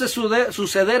 ¿qué va a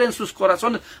suceder en sus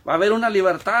corazones? Va a haber una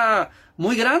libertad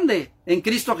muy grande en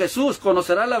Cristo Jesús.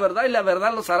 Conocerá la verdad y la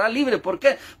verdad los hará libre. ¿Por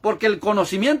qué? Porque el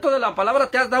conocimiento de la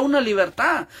palabra te da una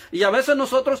libertad. Y a veces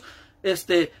nosotros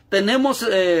tenemos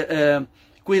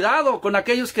cuidado con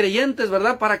aquellos creyentes,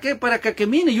 ¿verdad? ¿Para qué? Para que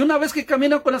caminen. Y una vez que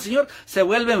caminan con el Señor, se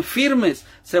vuelven firmes,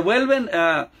 se vuelven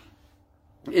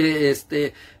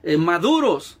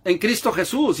maduros en Cristo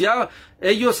Jesús. Ya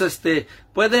ellos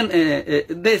pueden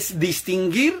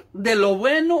distinguir de lo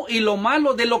bueno y lo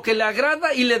malo, de lo que le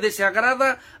agrada y le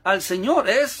desagrada al Señor.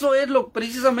 Eso es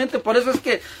precisamente por eso es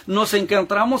que nos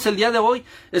encontramos el día de hoy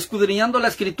escudriñando la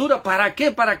Escritura. ¿Para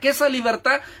qué? Para que esa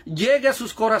libertad llegue a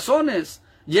sus corazones,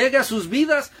 llegue a sus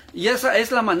vidas, y esa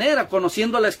es la manera,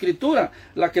 conociendo la Escritura,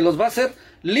 la que los va a hacer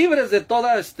libres de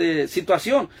toda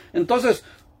situación. Entonces,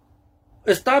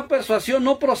 esta persuasión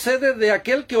no procede de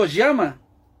aquel que os llama.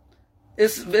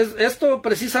 Esto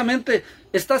precisamente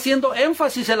está haciendo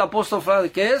énfasis el apóstol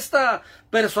Pablo, que esta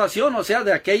persuasión, o sea,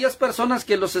 de aquellas personas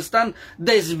que los están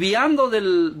desviando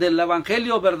del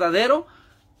evangelio verdadero,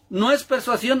 no es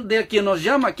persuasión de quien nos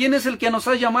llama. ¿Quién es el que nos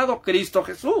ha llamado? Cristo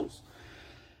Jesús.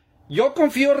 Yo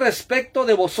confío respecto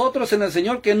de vosotros en el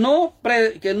Señor, que no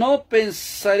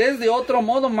pensaréis de otro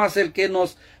modo, mas el que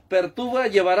nos perturba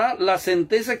llevará la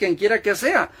sentencia quien quiera que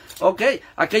sea. Ok,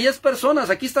 aquellas personas,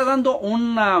 aquí está dando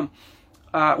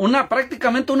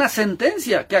prácticamente una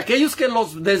sentencia, que aquellos que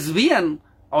los desvían,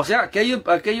 o sea,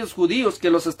 aquellos judíos que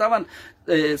los estaban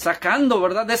sacando,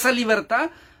 ¿verdad?, de esa libertad,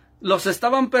 los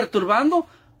estaban perturbando.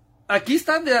 Aquí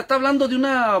está hablando de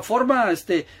una forma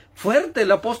fuerte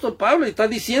el apóstol Pablo, y está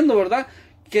diciendo, ¿verdad?,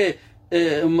 que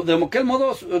de aquel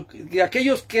modo que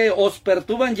aquellos que os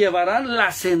perturban llevarán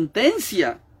la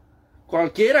sentencia,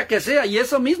 cualquiera que sea. Y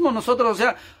eso mismo nosotros, o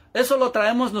sea, eso lo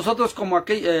traemos nosotros como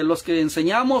los que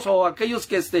enseñamos, o aquellos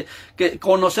que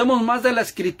conocemos más de la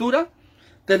Escritura.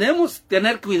 Tenemos que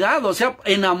tener cuidado, o sea,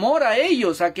 en amor a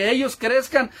ellos, a que ellos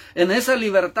crezcan en esa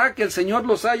libertad que el Señor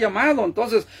los ha llamado.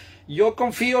 Entonces, yo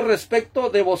confío respecto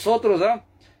de vosotros, ¿verdad?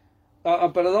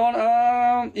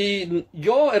 Y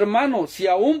yo, hermano, si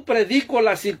aún predico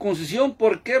la circuncisión,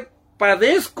 ¿por qué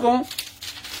padezco?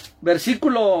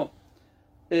 Versículo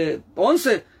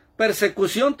 11,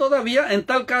 persecución todavía, en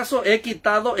tal caso he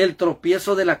quitado el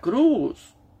tropiezo de la cruz.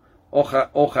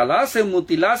 Ojalá se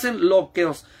mutilasen lo que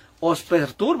os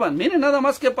perturban. Miren nada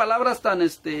más qué palabras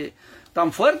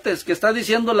tan fuertes que está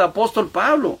diciendo el apóstol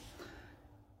Pablo.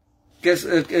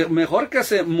 Que mejor que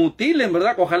se mutilen,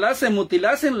 ¿verdad? Ojalá se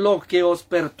mutilasen lo que os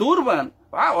perturban.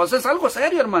 O sea, es algo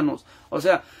serio, hermanos. O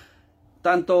sea,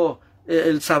 tanto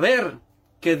el saber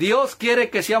que Dios quiere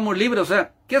que seamos libres. O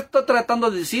sea, ¿qué estoy tratando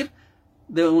de decir?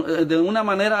 De una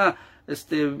manera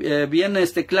bien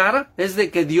clara, es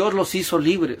de que Dios los hizo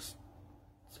libres.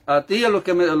 A ti, a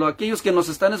aquellos que nos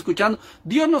están escuchando,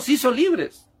 Dios nos hizo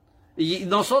libres. Y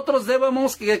nosotros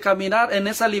debemos caminar en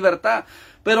esa libertad.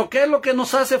 Pero ¿qué es lo que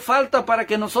nos hace falta para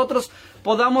que nosotros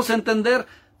podamos entender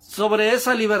sobre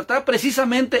esa libertad?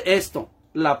 Precisamente esto,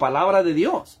 la palabra de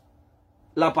Dios.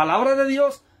 La palabra de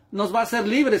Dios nos va a hacer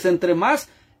libres. Entre más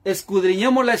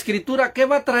escudriñemos la Escritura, ¿qué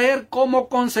va a traer como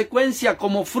consecuencia,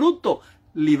 como fruto?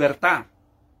 Libertad.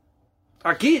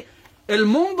 Aquí, el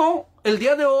mundo, el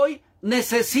día de hoy,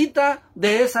 necesita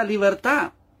de esa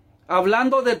libertad.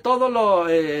 Hablando de todos los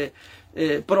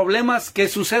problemas que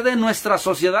suceden en nuestra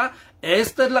sociedad,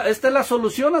 esta es la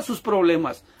solución a sus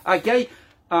problemas. Aquí hay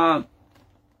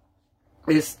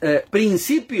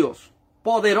principios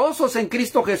poderosos en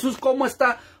Cristo Jesús,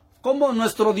 cómo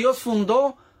nuestro Dios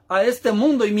fundó a este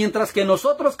mundo, y mientras que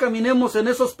nosotros caminemos en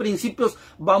esos principios,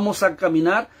 vamos a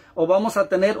caminar o vamos a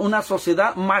tener una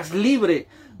sociedad más libre.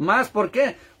 ¿Por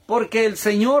qué? Porque el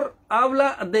Señor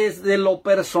habla desde lo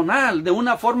personal, de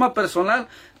una forma personal,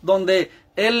 donde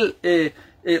Él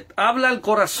habla al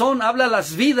corazón, habla a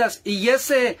las vidas, y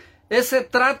ese ese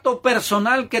trato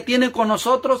personal que tiene con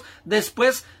nosotros,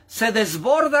 después se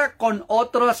desborda con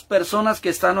otras personas que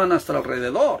están a nuestro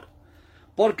alrededor.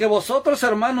 Porque vosotros,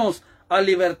 hermanos, a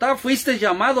libertad fuisteis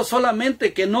llamados,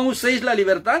 solamente que no uséis la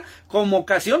libertad como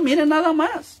ocasión. Miren nada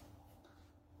más.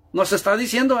 Nos está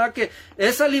diciendo, ¿verdad?, que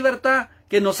esa libertad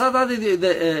que nos ha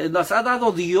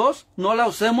dado Dios, no la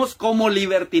usemos como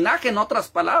libertinaje, en otras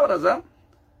palabras, ¿verdad?,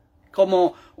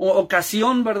 como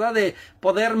ocasión, ¿verdad?, de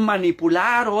poder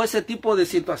manipular o ese tipo de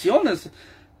situaciones.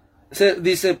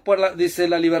 Dice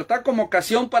la libertad como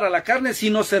ocasión para la carne,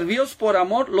 sino servíos por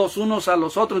amor los unos a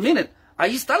los otros. Miren,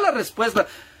 ahí está la respuesta.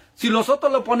 Si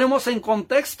nosotros lo ponemos en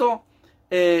contexto,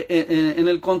 en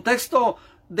el contexto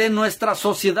de nuestra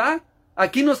sociedad,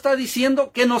 aquí nos está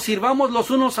diciendo que nos sirvamos los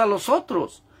unos a los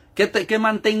otros, que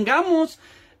mantengamos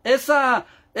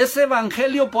ese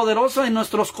evangelio poderoso en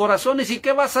nuestros corazones. ¿Y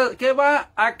qué va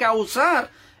a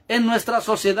causar en nuestra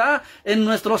sociedad, en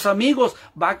nuestros amigos?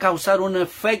 Va a causar un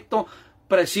efecto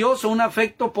precioso, un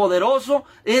efecto poderoso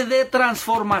de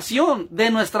transformación de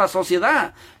nuestra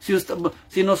sociedad.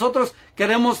 Si nosotros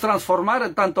queremos transformar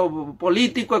tanto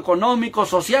político, económico,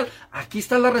 social, aquí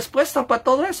está la respuesta para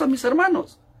todo eso, mis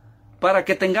hermanos. Para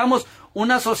que tengamos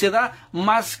una sociedad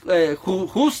más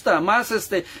justa, más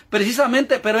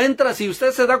precisamente, pero si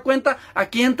usted se da cuenta,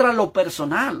 aquí entra lo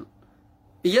personal.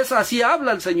 Y así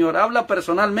habla el Señor, habla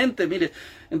personalmente, mire.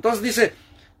 Entonces dice,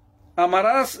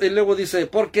 amarás, y luego dice,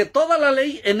 porque toda la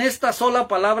ley en esta sola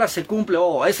palabra se cumple.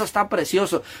 Oh, eso está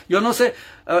precioso. Yo no sé,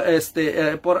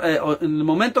 en el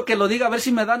momento que lo diga, a ver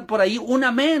si me dan por ahí un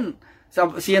amén. O sea,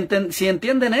 si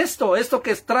entienden esto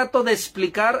que trato de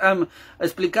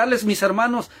explicarles, mis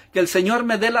hermanos, que el Señor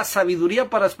me dé la sabiduría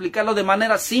para explicarlo de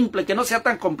manera simple, que no sea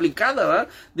tan complicada, ¿verdad?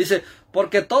 Dice,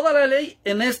 porque toda la ley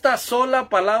en esta sola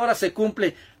palabra se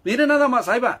cumple. Miren nada más,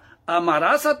 ahí va.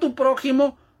 Amarás a tu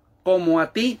prójimo como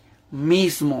a ti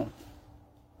mismo.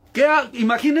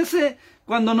 Imagínense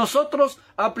cuando nosotros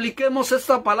apliquemos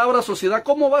esta palabra a sociedad,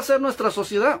 ¿cómo va a ser nuestra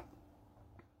sociedad?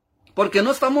 Porque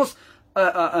no estamos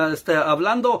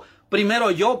hablando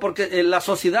primero yo, porque la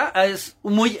sociedad es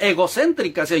muy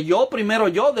egocéntrica, o sea, yo primero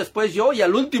yo, después yo y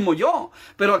al último yo.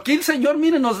 Pero aquí el Señor,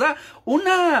 mire, nos da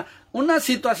una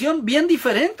situación bien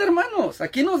diferente, hermanos.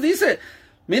 Aquí nos dice,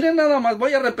 miren nada más,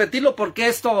 voy a repetirlo porque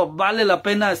esto vale la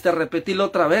pena repetirlo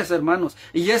otra vez, hermanos.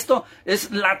 Y esto es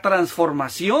la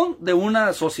transformación de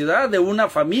una sociedad, de una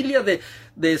familia,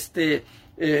 dice,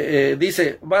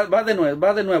 va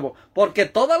de nuevo, porque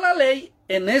toda la ley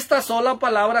en esta sola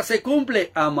palabra se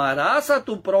cumple. Amarás a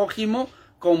tu prójimo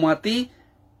como a ti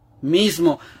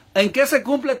mismo. ¿En qué se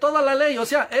cumple toda la ley? O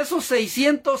sea, esos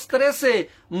 613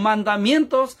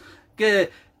 mandamientos que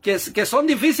son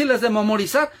difíciles de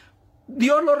memorizar,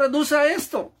 Dios lo reduce a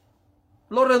esto.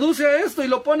 Lo reduce a esto y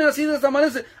lo pone así de esta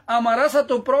manera. Amarás a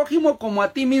tu prójimo como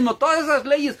a ti mismo. Todas esas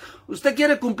leyes, usted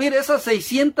quiere cumplir esas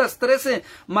 613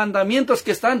 mandamientos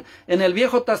que están en el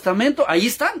Viejo Testamento, ahí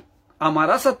están.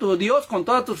 Amarás a tu Dios con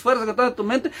todas tus fuerzas, con toda tu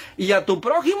mente, y a tu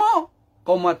prójimo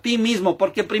como a ti mismo.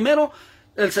 Porque primero,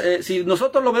 si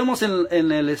nosotros lo vemos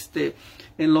en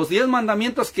los 10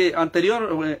 mandamientos que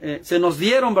se nos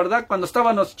dieron, ¿verdad? Cuando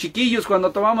estábamos chiquillos,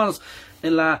 cuando tomábamos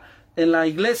en la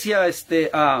iglesia,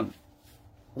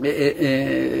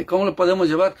 ¿cómo lo podemos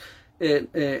llevar?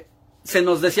 Se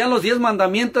nos decían los 10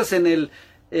 mandamientos en el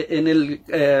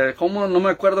 ¿cómo? No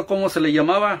me acuerdo cómo se le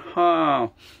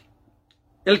llamaba,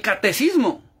 el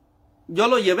catecismo. Yo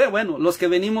lo llevé, bueno, los que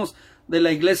venimos de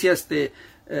la iglesia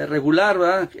regular,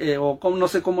 ¿verdad? No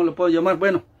sé cómo lo puedo llamar,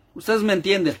 bueno, ustedes me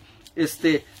entienden.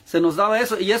 Se nos daba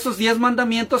eso, y esos 10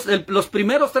 mandamientos, los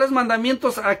primeros 3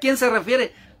 mandamientos, ¿a quién se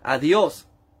refiere? A Dios.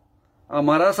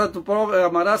 Amarás a tu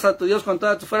Dios con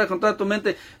toda tu fuerza, con toda tu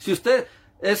mente. Si usted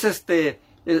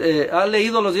ha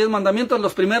leído los 10 mandamientos,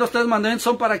 los primeros 3 mandamientos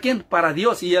son ¿para quién? Para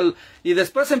Dios. Y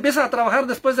después empieza a trabajar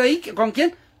después de ahí, ¿con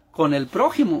quién? Con el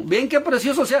prójimo. Bien, qué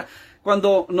precioso. O sea,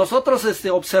 cuando nosotros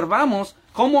observamos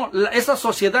cómo esa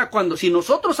sociedad, si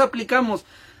nosotros aplicamos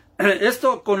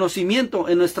conocimiento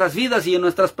en nuestras vidas y en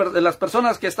las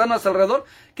personas que están a nuestro alrededor,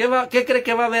 ¿qué cree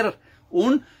que va a haber?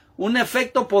 Un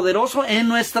efecto poderoso en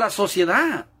nuestra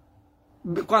sociedad.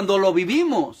 Cuando lo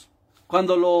vivimos,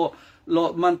 cuando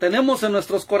lo mantenemos en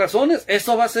nuestros corazones,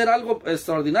 eso va a ser algo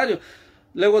extraordinario.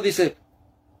 Luego dice,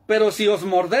 pero si os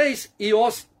mordéis y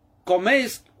os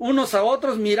coméis unos a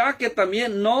otros, mirad que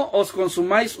también no os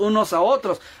consumáis unos a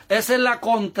otros. Esa es la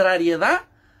contrariedad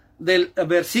del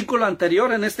versículo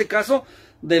anterior, en este caso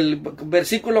del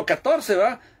versículo 14,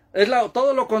 ¿verdad? Es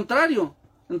todo lo contrario.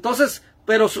 Entonces,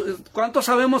 pero ¿cuántos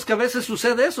sabemos que a veces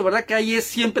sucede eso, verdad? Que hay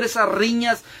siempre esas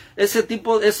riñas,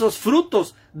 esos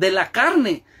frutos de la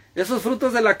carne, esos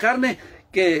frutos de la carne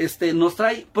que nos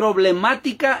trae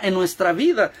problemática en nuestra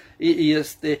vida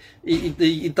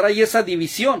y trae esa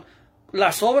división.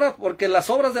 Las obras, porque las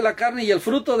obras de la carne y el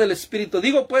fruto del Espíritu.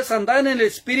 Digo pues, andad en el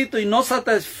Espíritu y no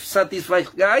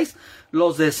satisfagáis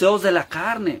los deseos de la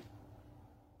carne.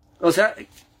 O sea,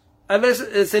 a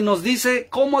veces se nos dice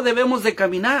cómo debemos de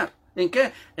caminar. ¿En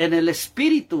qué? En el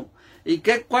Espíritu. ¿Y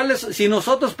cuáles? Si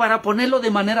nosotros, para ponerlo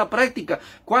de manera práctica,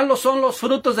 ¿cuáles son los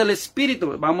frutos del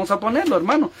Espíritu? Vamos a ponerlo,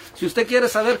 hermano. Si usted quiere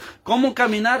saber cómo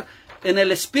caminar en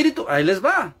el Espíritu, ahí les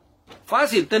va.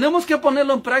 Fácil, tenemos que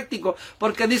ponerlo en práctico,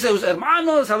 porque dice,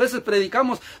 hermanos, a veces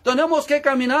predicamos, tenemos que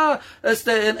caminar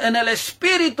en el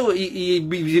Espíritu, y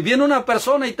viene una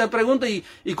persona y te pregunta, ¿y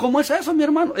cómo es eso, mi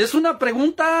hermano? Es una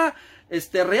pregunta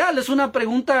real, es una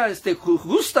pregunta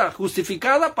justa,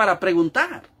 justificada para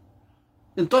preguntar.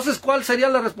 Entonces, ¿cuál sería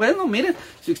la respuesta? Bueno, miren,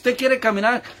 si usted quiere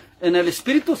caminar en el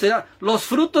Espíritu, será los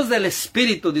frutos del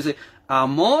Espíritu, dice,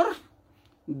 amor,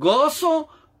 gozo,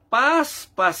 paz,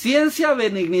 paciencia,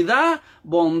 benignidad,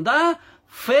 bondad,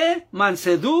 fe,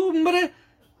 mansedumbre,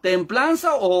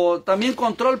 templanza o también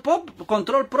control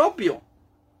propio.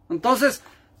 Entonces,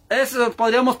 eso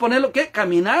podríamos ponerlo, ¿qué?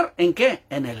 Caminar ¿en qué?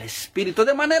 En el Espíritu,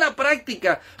 de manera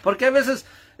práctica. Porque a veces,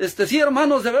 sí,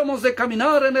 hermanos, debemos de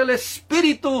caminar en el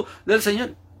Espíritu del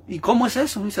Señor. ¿Y cómo es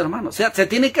eso, mis hermanos? O sea, se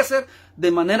tiene que hacer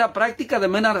de manera práctica, de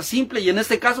manera simple. Y en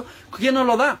este caso, ¿quién nos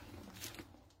lo da?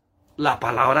 La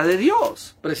palabra de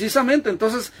Dios, precisamente.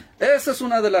 Entonces, esa es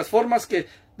una de las formas que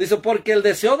dice, porque el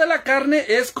deseo de la carne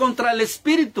es contra el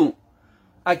Espíritu.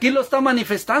 Aquí lo está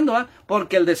manifestando,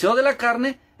 porque el deseo de la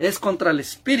carne es contra el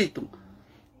Espíritu.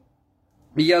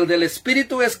 Y el del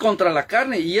Espíritu es contra la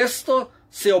carne. Y esto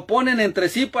se oponen entre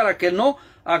sí para que no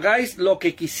hagáis lo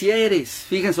que quisieres.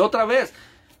 Fíjense otra vez,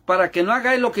 para que no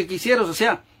hagáis lo que quisieres. O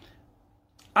sea,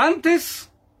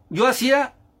 antes yo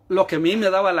hacía lo que a mí me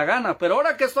daba la gana, pero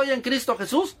ahora que estoy en Cristo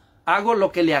Jesús, hago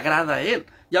lo que le agrada a Él.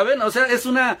 Ya ven, o sea, es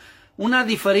una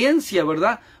diferencia,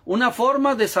 ¿verdad? Una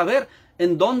forma de saber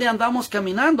en dónde andamos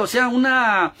caminando. O sea,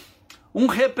 un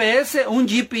GPS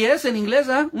en inglés,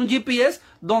 un GPS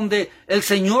donde el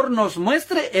Señor nos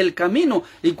muestre el camino.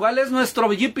 ¿Y cuál es nuestro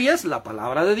GPS? La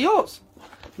palabra de Dios.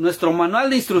 Nuestro manual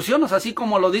de instrucciones, así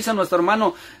como lo dice nuestro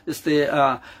hermano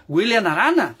William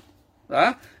Arana,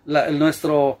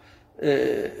 nuestro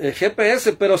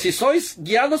GPS. Pero si sois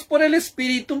guiados por el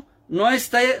Espíritu, no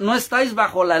estáis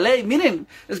bajo la ley. Miren,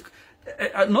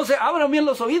 no se abran bien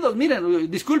los oídos. Miren,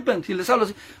 disculpen si les hablo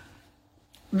así.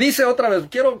 Dice otra vez,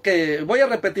 voy a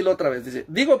repetirlo otra vez. Dice,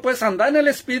 digo pues, andad en el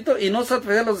Espíritu y no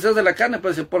satisfagáis los deseos de la carne,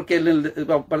 pues, porque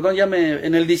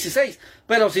en el 16,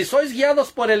 pero si sois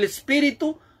guiados por el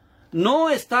Espíritu, no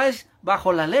estáis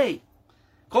bajo la ley.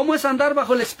 ¿Cómo es andar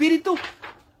bajo el Espíritu?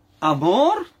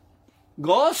 Amor,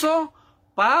 gozo,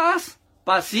 paz,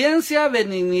 paciencia,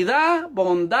 benignidad,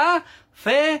 bondad,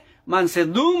 fe,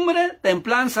 mansedumbre,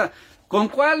 templanza. ¿Con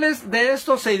cuáles de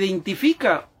estos se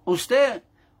identifica usted?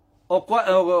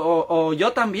 O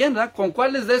yo también, ¿verdad? ¿Con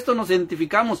cuáles de estos nos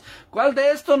identificamos? ¿Cuál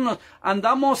de estos nos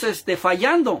andamos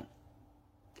fallando?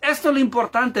 Esto es lo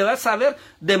importante, ¿verdad? Saber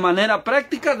de manera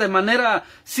práctica, de manera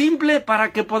simple,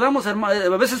 para que podamos, a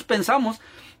veces pensamos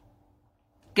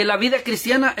que la vida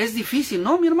cristiana es difícil.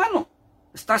 No, mi hermano,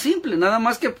 está simple, nada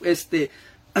más que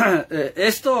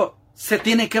esto se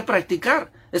tiene que practicar.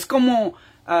 Es como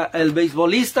el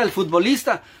beisbolista, el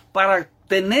futbolista, para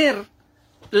tener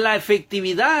la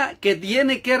efectividad que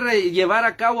tiene que llevar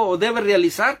a cabo o debe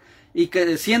realizar, y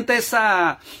que siente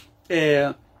esa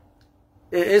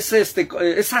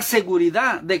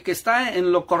seguridad de que está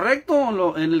en lo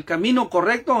correcto, en el camino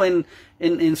correcto,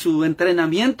 en su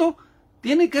entrenamiento,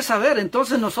 tiene que saber.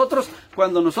 Entonces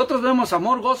cuando nosotros vemos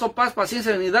amor, gozo, paz,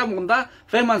 paciencia, benignidad, bondad,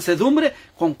 fe, mansedumbre,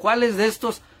 ¿con cuáles de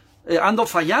estos ando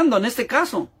fallando en este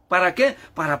caso? ¿Para qué?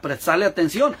 Para prestarle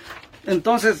atención.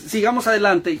 Entonces, sigamos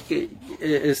adelante, que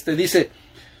dice,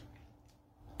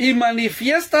 y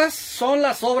manifiestas son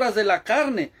las obras de la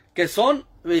carne, que son,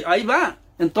 ahí va,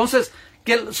 entonces,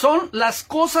 que son las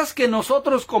cosas que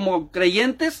nosotros como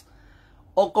creyentes,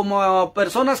 o como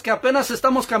personas que apenas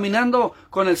estamos caminando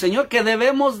con el Señor, que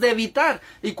debemos de evitar.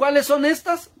 ¿Y cuáles son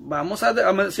estas? Vamos a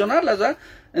mencionarlas, ¿verdad?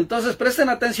 Entonces, presten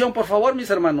atención, por favor,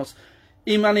 mis hermanos.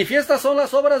 Y manifiestas son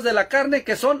las obras de la carne,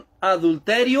 que son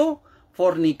adulterio,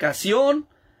 fornicación,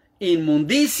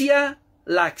 inmundicia,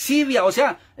 laxivia. O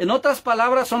sea, en otras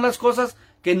palabras, son las cosas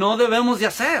que no debemos de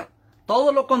hacer.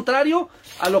 Todo lo contrario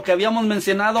a lo que habíamos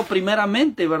mencionado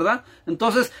primeramente, ¿verdad?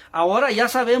 Entonces, ahora ya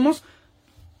sabemos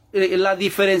la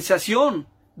diferenciación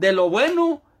de lo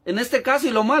bueno, en este caso,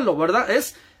 y lo malo, ¿verdad?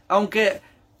 Aunque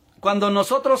cuando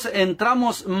nosotros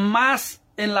entramos más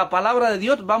en la palabra de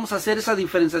Dios, vamos a hacer esa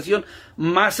diferenciación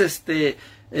más,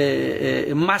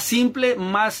 más simple,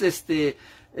 más,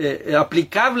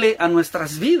 aplicable a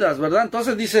nuestras vidas, ¿verdad?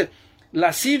 Entonces dice,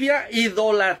 lascivia,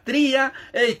 idolatría,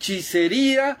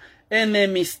 hechicería,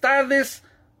 enemistades,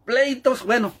 pleitos,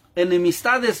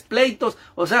 enemistades, pleitos,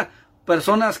 o sea,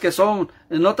 personas que son,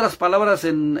 en otras palabras,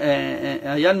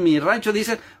 allá en mi rancho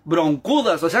dicen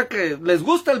broncudas, o sea que les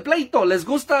gusta el pleito, les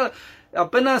gusta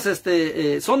apenas,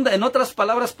 en otras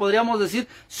palabras podríamos decir,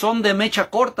 son de mecha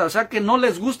corta, o sea que no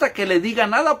les gusta que le diga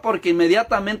nada porque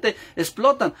inmediatamente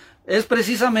explotan. Es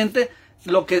precisamente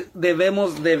lo que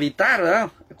debemos de evitar,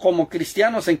 ¿verdad? Como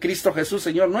cristianos en Cristo Jesús,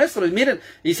 Señor nuestro. Y miren,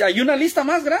 y hay una lista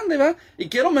más grande, ¿verdad? Y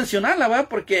quiero mencionarla, ¿verdad?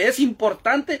 Porque es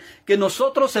importante que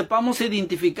nosotros sepamos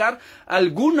identificar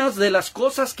algunas de las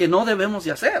cosas que no debemos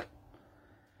de hacer.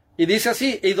 Y dice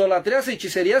así, idolatrías,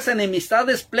 hechicerías,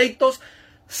 enemistades, pleitos,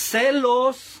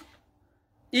 celos,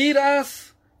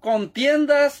 iras,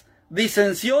 contiendas,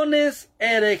 disensiones,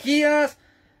 herejías,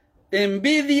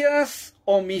 envidias,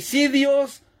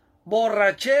 homicidios,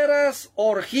 borracheras,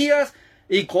 orgías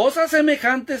y cosas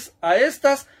semejantes a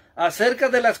estas, acerca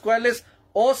de las cuales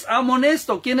os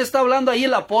amonesto. ¿Quién está hablando ahí?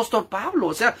 El apóstol Pablo.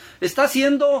 O sea, está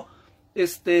siendo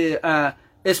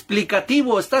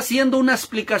explicativo, está haciendo una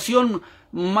explicación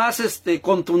más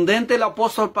contundente el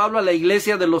apóstol Pablo a la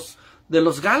iglesia de los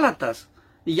Gálatas.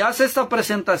 Y hace esta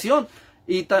presentación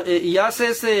y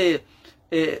hace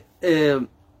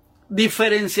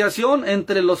diferenciación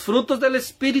entre los frutos del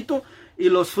Espíritu y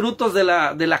los frutos de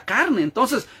la carne.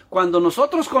 Entonces, cuando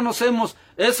nosotros conocemos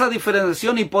esa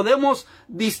diferenciación y podemos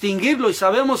distinguirlo y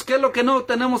sabemos qué es lo que no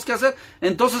tenemos que hacer,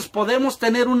 entonces podemos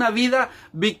tener una vida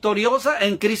victoriosa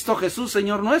en Cristo Jesús,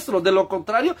 Señor nuestro. De lo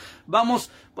contrario,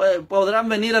 podrán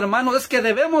venir hermanos, es que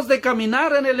debemos de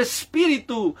caminar en el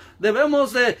Espíritu,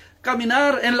 debemos de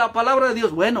caminar en la palabra de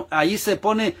Dios. Bueno, ahí se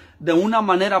pone de una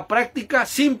manera práctica,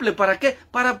 simple. ¿Para qué?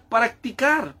 Para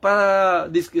practicar,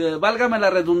 válgame la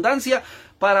redundancia,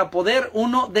 para poder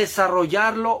uno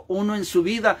desarrollarlo uno en su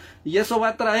vida. Y eso va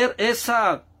a traer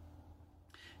esa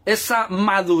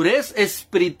madurez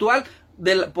espiritual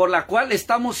por la cual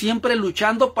estamos siempre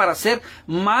luchando para ser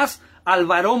más al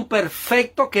varón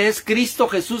perfecto que es Cristo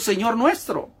Jesús, Señor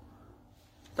nuestro.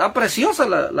 Está preciosa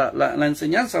la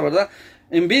enseñanza, ¿verdad?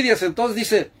 Envidias, entonces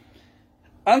dice,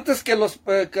 antes que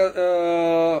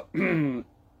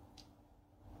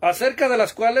acerca de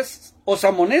las cuales os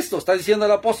amonesto, está diciendo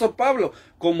el apóstol Pablo,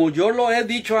 como yo lo he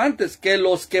dicho antes, que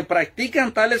los que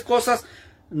practican tales cosas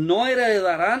no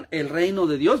heredarán el reino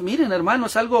de Dios. Miren, hermano,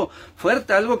 es algo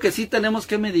fuerte, algo que sí tenemos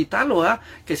que meditarlo, ¿eh?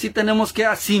 Que sí tenemos que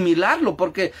asimilarlo,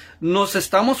 porque nos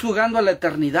estamos jugando a la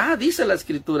eternidad, dice la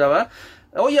Escritura, ¿verdad?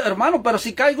 Oye, hermano, pero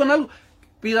si caigo en algo,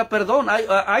 pida perdón.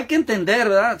 Hay que entender,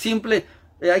 ¿verdad?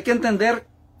 Hay que entender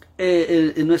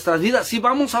en nuestras vidas, si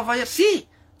vamos a fallar, sí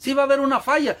va a haber una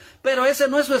falla, pero ese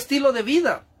no es su estilo de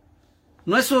vida.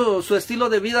 No es su estilo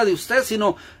de vida de usted,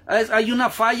 sino hay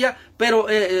una falla, pero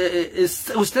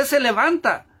usted se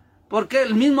levanta. Porque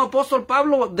el mismo apóstol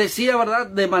Pablo decía, ¿verdad?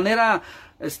 De manera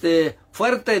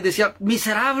fuerte, decía,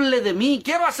 miserable de mí,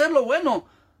 quiero hacer lo bueno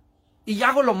y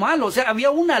hago lo malo. O sea, había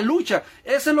una lucha.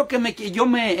 Eso es lo que yo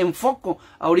me enfoco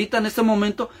ahorita en este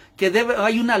momento, que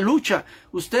hay una lucha.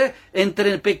 Usted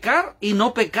entre pecar y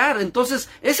no pecar. Entonces,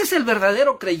 ese es el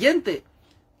verdadero creyente.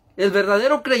 El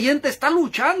verdadero creyente está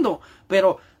luchando,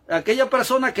 pero aquella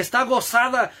persona que está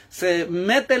gozada, se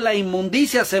mete en la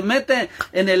inmundicia, se mete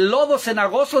en el lodo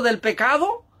cenagoso del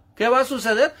pecado, ¿qué va a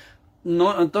suceder?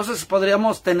 No, entonces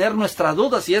podríamos tener nuestra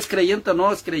duda si es creyente o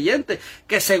no es creyente,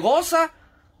 que se goza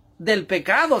del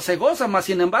pecado, se goza, mas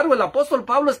sin embargo el apóstol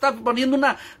Pablo está poniendo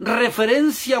una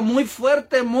referencia muy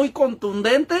fuerte, muy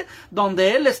contundente,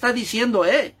 donde él está diciendo,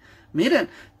 miren,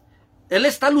 él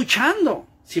está luchando.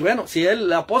 Si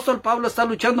el apóstol Pablo está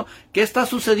luchando, ¿qué está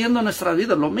sucediendo en nuestra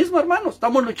vida? Lo mismo, hermanos,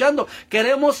 estamos luchando.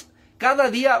 Queremos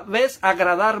cada día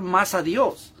agradar más a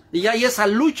Dios. Y hay esa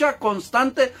lucha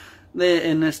constante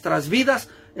en nuestras vidas,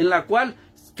 en la cual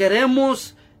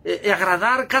queremos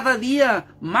agradar cada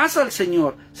día más al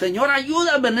Señor. Señor,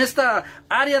 ayúdame en esta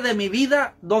área de mi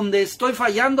vida donde estoy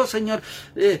fallando, Señor.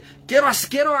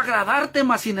 Quiero agradarte,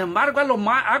 mas sin embargo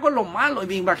hago lo malo.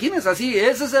 Imagínense así,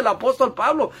 ese es el apóstol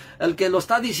Pablo el que lo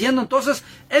está diciendo. Entonces,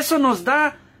 eso nos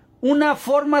da una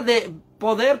forma de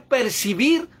poder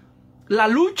percibir la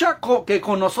lucha que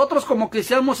con nosotros como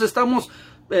cristianos estamos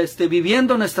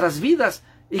viviendo en nuestras vidas,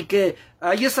 y que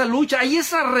hay esa lucha, hay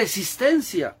esa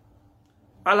resistencia.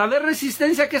 Al haber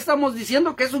resistencia, ¿qué estamos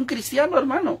diciendo? Que es un cristiano,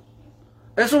 hermano.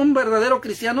 Es un verdadero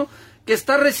cristiano que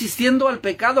está resistiendo al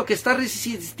pecado, que está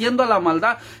resistiendo a la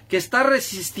maldad, que está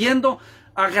resistiendo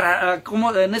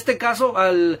como en este caso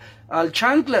al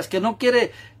chanclas, que no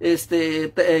quiere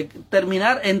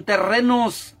terminar en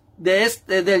terrenos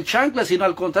del chanclas, sino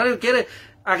al contrario quiere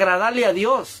agradarle a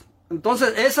Dios.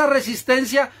 Entonces esa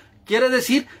resistencia quiere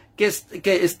decir que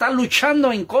está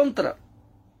luchando en contra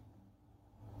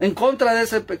de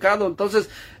ese pecado. Entonces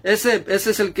ese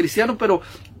es el cristiano, pero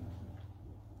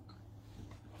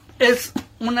es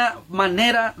una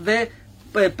manera de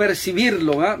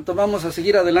percibirlo, ¿eh? Entonces vamos a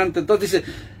seguir adelante. Entonces dice,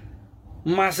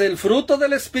 mas el fruto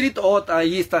del Espíritu,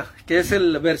 ahí está, que es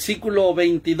el versículo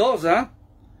 22, ¿eh?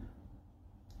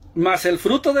 Mas el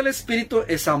fruto del Espíritu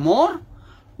es amor,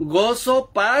 gozo,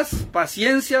 paz,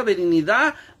 paciencia,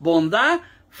 benignidad, bondad,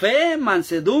 fe,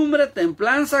 mansedumbre,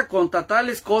 templanza. Contra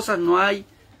tales cosas no hay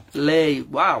ley.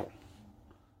 Wow.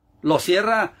 Lo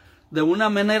cierra de una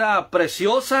manera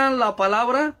preciosa la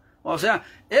palabra. O sea,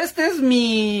 esta es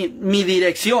mi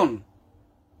dirección.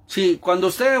 Sí, cuando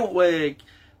usted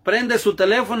prende su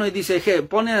teléfono y dice,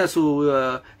 pone su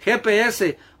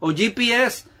GPS o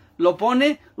GPS, lo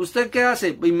pone, ¿usted qué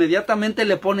hace? Inmediatamente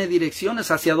le pone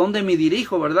direcciones hacia dónde me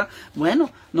dirijo, ¿verdad?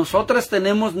 Bueno, nosotros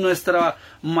tenemos nuestra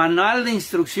manual de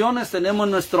instrucciones, tenemos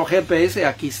nuestro GPS,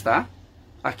 aquí está,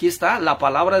 la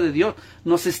palabra de Dios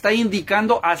nos está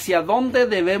indicando hacia dónde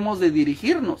debemos de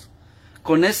dirigirnos,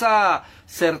 con esa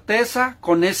certeza,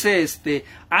 con ese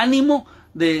ánimo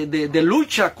de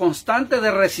lucha constante,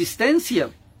 de resistencia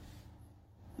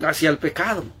hacia el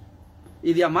pecado.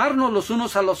 Y de amarnos los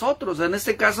unos a los otros, en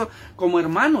este caso como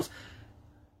hermanos.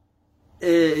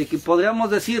 Que podríamos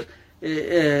decir,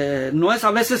 no es a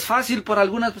veces fácil por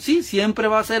algunas, sí, siempre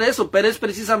va a ser eso, pero es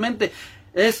precisamente,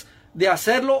 es de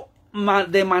hacerlo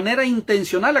de manera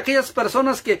intencional. Aquellas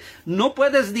personas que no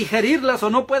puedes digerirlas o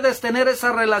no puedes tener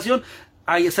esa relación,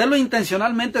 hacerlo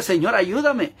intencionalmente. Señor,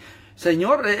 ayúdame.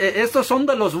 Señor, estos son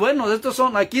de los buenos,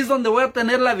 aquí es donde voy a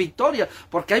tener la victoria,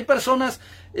 porque hay personas,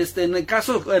 en el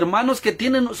caso, hermanos que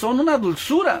son una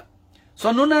dulzura,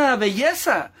 son una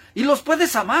belleza, y los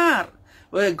puedes amar.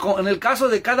 En el caso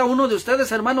de cada uno de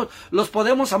ustedes, hermanos, los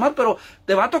podemos amar, pero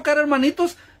te va a tocar,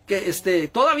 hermanitos, que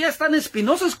todavía están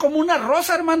espinosos, como una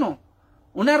rosa, hermano.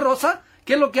 Una rosa,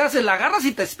 ¿qué es lo que hace? La agarras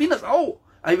y te espinas.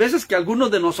 Hay veces que algunos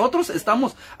de nosotros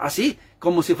estamos así,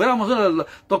 como si fuéramos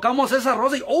tocamos esa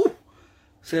rosa y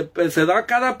se da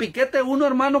cada piquete uno,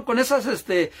 hermano, con esas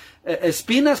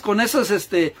espinas, con esas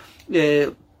que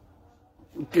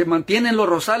mantienen los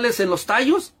rosales en los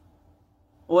tallos,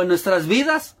 o en nuestras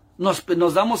vidas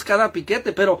nos damos cada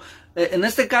piquete. Pero en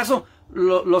este caso,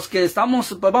 los que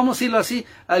estamos, vamos a decirlo así,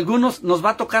 algunos nos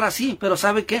va a tocar así, pero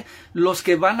 ¿sabe qué? Los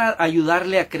que van a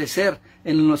ayudarle a crecer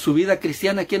en su vida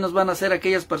cristiana, ¿quiénes van a ser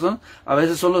aquellas personas? A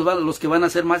veces son los que van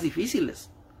a ser más difíciles.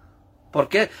 ¿Por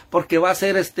qué? Porque va a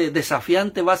ser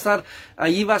desafiante, va a estar,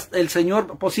 ahí el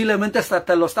Señor posiblemente hasta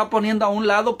te lo está poniendo a un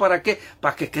lado, ¿para qué?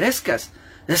 Para que crezcas.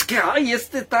 Es que,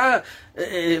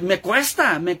 me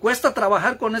cuesta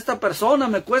trabajar con esta persona,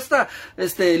 me cuesta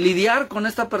lidiar con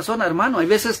esta persona, hermano. Hay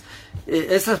veces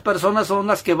esas personas son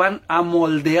las que van a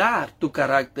moldear tu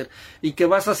carácter y que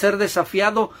vas a ser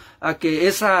desafiado a que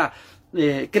esa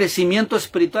crecimiento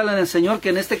espiritual en el Señor, que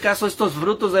en este caso estos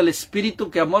frutos del Espíritu,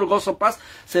 que amor, gozo, paz,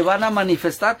 se van a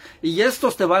manifestar, y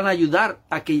estos te van a ayudar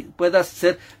a que puedas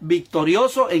ser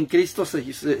victorioso en Cristo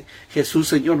Jesús,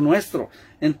 Señor nuestro.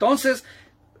 Entonces,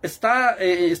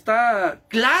 está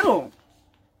claro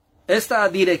esta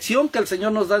dirección que el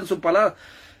Señor nos da en su palabra.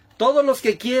 Todos los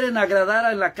que quieren agradar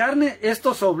a la carne,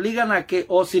 estos obligan a que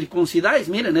os circuncidáis.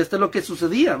 Miren, esto es lo que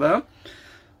sucedía, ¿verdad?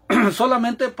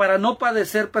 Solamente para no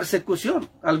padecer persecución.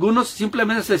 Algunos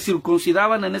simplemente se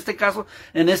circuncidaban, en este caso,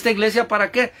 en esta iglesia. ¿Para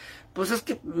qué? Pues es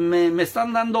que me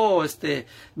están dando,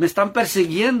 me están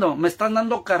persiguiendo, me están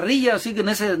dando carrilla, así que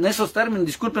en esos términos,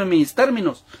 disculpen mis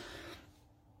términos.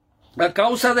 A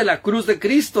causa de la cruz de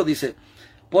Cristo, dice,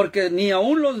 porque ni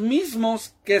aun los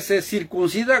mismos que se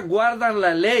circuncidan guardan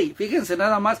la ley. Fíjense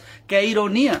nada más, qué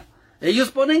ironía.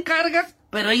 Ellos ponen cargas,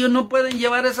 pero ellos no pueden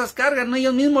llevar esas cargas, no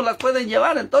ellos mismos las pueden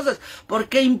llevar. Entonces, ¿por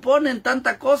qué imponen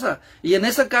tanta cosa? Y en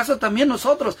ese caso también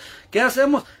nosotros, ¿qué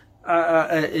hacemos?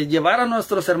 Llevar a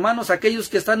nuestros hermanos, aquellos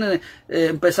que están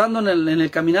empezando en el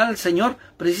caminar del Señor,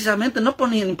 precisamente no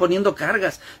imponiendo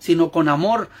cargas, sino con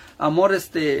amor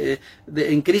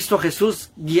en Cristo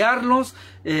Jesús, guiarlos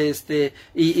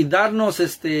y darnos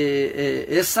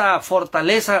esa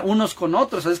fortaleza unos con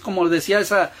otros. Es como decía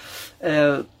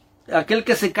aquel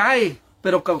que se cae,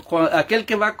 pero aquel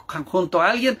que va junto a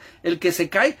alguien, el que se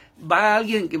cae,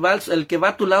 el que va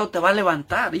a tu lado te va a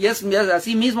levantar. Y es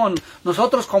así mismo,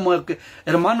 nosotros como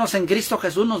hermanos en Cristo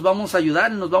Jesús nos vamos a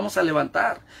ayudar y nos vamos a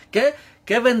levantar.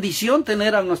 Qué bendición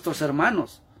tener a nuestros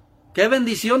hermanos. Qué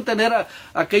bendición tener a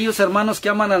aquellos hermanos que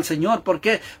aman al Señor. ¿Por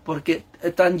qué? Porque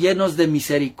están llenos de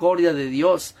misericordia de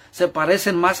Dios. Se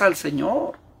parecen más al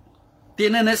Señor.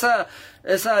 Tienen esa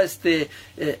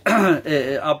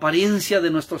apariencia de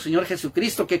nuestro Señor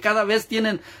Jesucristo, que cada vez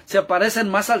se parecen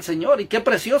más al Señor. Y qué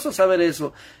precioso saber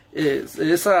eso.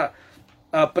 Esa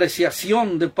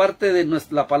apreciación de parte de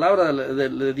la palabra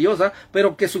de Dios, ¿eh?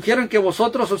 Pero que sugieran que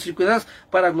vosotros os circuncidéis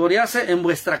para gloriarse en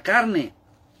vuestra carne.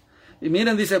 Y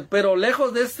miren, dice, pero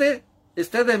lejos de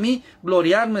esté de mí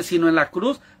gloriarme, sino en la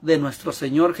cruz de nuestro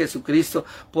Señor Jesucristo,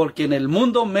 porque en el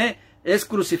mundo me es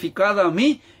crucificado a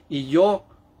mí y yo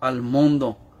al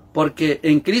mundo. Porque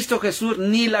en Cristo Jesús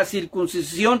ni la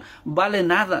circuncisión vale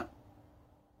nada,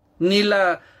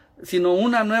 sino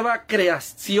una nueva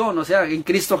creación. O sea, en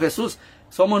Cristo Jesús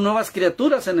somos nuevas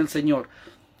criaturas en el Señor.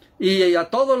 Y a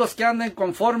todos los que anden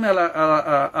conforme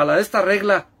a esta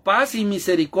regla, paz y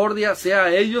misericordia sea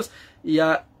a ellos y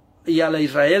a la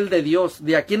Israel de Dios.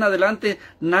 De aquí en adelante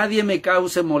nadie me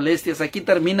cause molestias. Aquí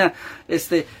termina,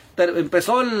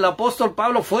 empezó el apóstol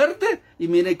Pablo fuerte y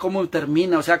mire cómo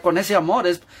termina, o sea, con ese amor.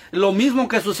 Es lo mismo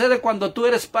que sucede cuando tú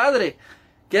eres padre.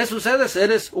 ¿Qué sucede?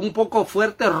 Eres un poco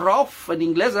fuerte, rough en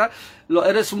inglés, ¿eh?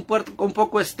 Eres un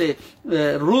poco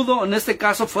rudo, en este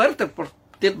caso fuerte,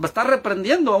 estás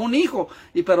reprendiendo a un hijo,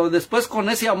 pero después con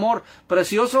ese amor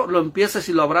precioso lo empiezas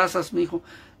y lo abrazas, mi hijo.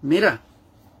 Mira,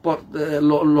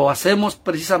 lo hacemos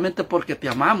precisamente porque te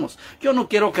amamos. Yo no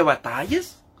quiero que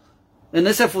batalles en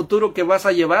ese futuro que vas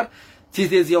a llevar. Si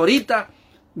desde ahorita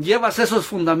llevas esos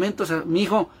fundamentos, mi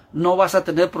hijo, no vas a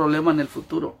tener problema en el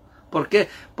futuro. ¿Por qué?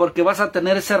 Porque vas a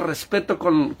tener ese respeto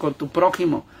con tu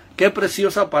prójimo. Qué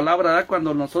preciosa palabra, ¿verdad?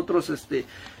 Cuando nosotros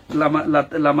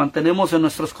la mantenemos en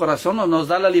nuestros corazones, nos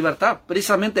da la libertad.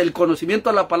 Precisamente el conocimiento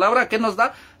de la palabra, ¿qué nos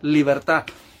da? Libertad.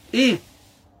 Y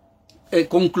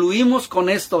concluimos con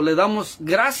esto. Le damos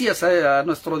gracias a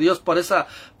nuestro Dios por esa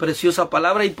preciosa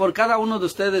palabra y por cada uno de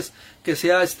ustedes que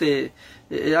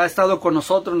ha estado con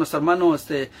nosotros, nuestro hermano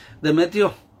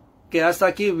Demetrio, que hasta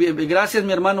aquí. Gracias,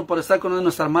 mi hermano, por estar con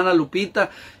nuestra hermana Lupita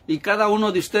y cada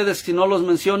uno de ustedes, si no los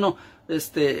menciono,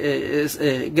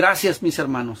 gracias, mis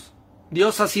hermanos.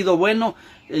 Dios ha sido bueno.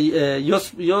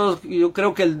 Yo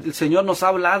creo que el Señor nos ha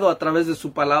hablado a través de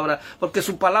su palabra, porque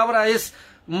su palabra es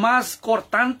más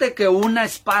cortante que una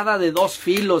espada de dos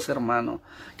filos, hermano,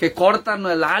 que cortan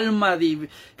el alma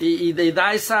y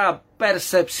da esa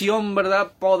percepción,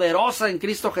 ¿verdad?, poderosa en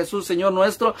Cristo Jesús, Señor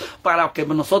nuestro, para que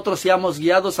nosotros seamos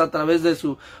guiados a través de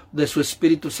su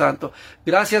Espíritu Santo.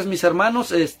 Gracias, mis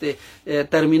hermanos.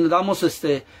 Terminamos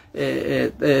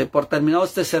por terminado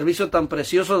este servicio tan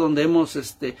precioso donde hemos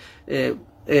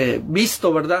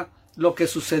visto, ¿verdad?, lo que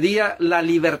sucedía, la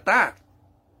libertad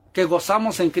que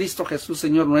gozamos en Cristo Jesús,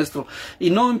 Señor nuestro, y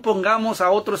no impongamos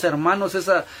a otros hermanos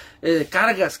esas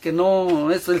cargas que no,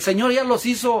 el Señor ya los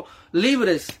hizo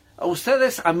libres. A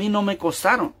ustedes, a mí no me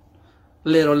costaron,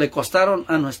 pero le costaron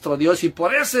a nuestro Dios, y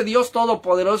por ese Dios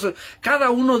todopoderoso, cada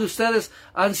uno de ustedes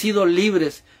han sido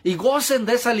libres, y gocen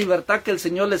de esa libertad que el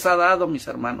Señor les ha dado, mis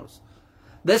hermanos.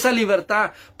 De esa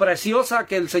libertad preciosa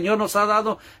que el Señor nos ha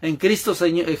dado en Cristo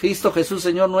Jesús,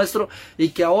 Señor nuestro, y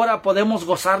que ahora podemos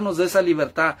gozarnos de esa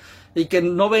libertad, y que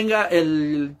no venga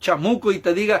el chamuco y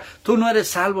te diga, tú no eres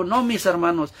salvo. No, mis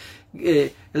hermanos,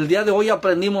 el día de hoy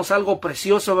aprendimos algo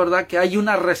precioso, ¿verdad? Que hay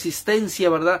una resistencia,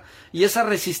 ¿verdad? Y esa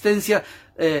resistencia,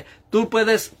 tú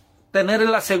puedes tener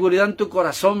la seguridad en tu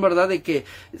corazón, ¿verdad? De que,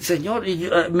 Señor,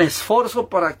 me esfuerzo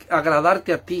para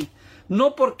agradarte a ti.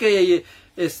 No porque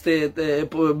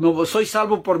soy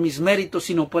salvo por mis méritos,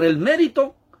 sino por el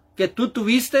mérito que tú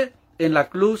tuviste en la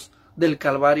cruz del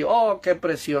Calvario. Oh, qué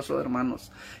precioso,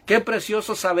 hermanos. Qué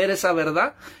precioso saber esa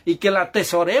verdad y que la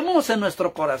atesoremos en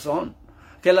nuestro corazón.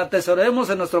 Que la atesoremos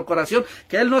en nuestro corazón.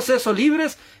 Que Él nos hizo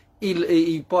libres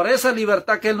y por esa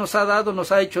libertad que Él nos ha dado,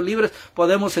 nos ha hecho libres,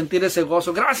 podemos sentir ese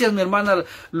gozo. Gracias, mi hermana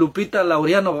Lupita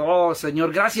Laureano. Oh,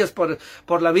 Señor, gracias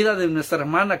por la vida de nuestra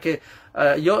hermana, que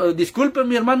disculpen,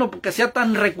 mi hermano, porque sea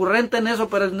tan recurrente en eso,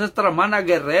 pero es nuestra hermana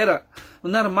guerrera,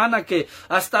 una hermana que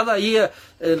ha estado ahí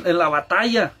en la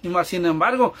batalla, y más, sin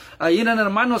embargo, ahí eran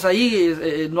hermanos,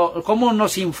 ahí, cómo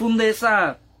nos infunde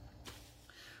esa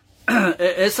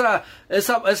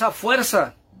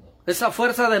fuerza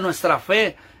de nuestra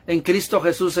fe en Cristo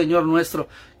Jesús, Señor nuestro,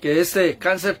 que este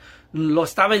cáncer lo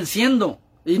está venciendo.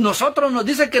 Y nosotros nos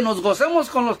dice que nos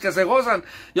gocemos con los que se gozan.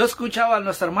 Yo escuchaba a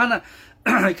nuestra hermana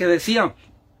que decía,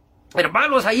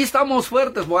 hermanos, ahí estamos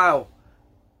fuertes. Wow.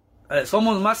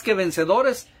 somos más que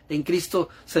vencedores en Cristo,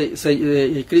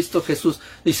 Cristo Jesús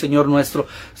y Señor nuestro.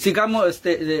 Sigamos,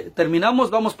 terminamos,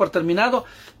 vamos por terminado.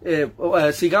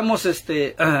 Sigamos,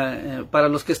 para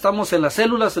los que estamos en las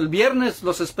células el viernes,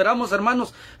 los esperamos,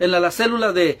 hermanos, en la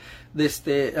célula de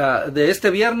este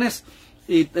viernes,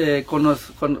 y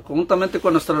conjuntamente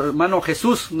con nuestro hermano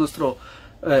Jesús, nuestro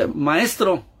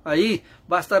maestro. Ahí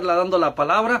va a estar dando la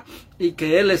palabra, y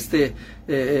que él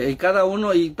cada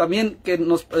uno, y también que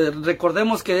nos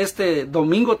recordemos que este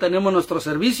domingo tenemos nuestro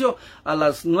servicio a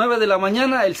las 9 de la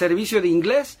mañana, el servicio de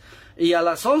inglés, y a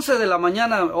las 11 de la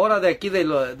mañana, hora de aquí de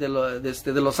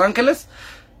Los Ángeles,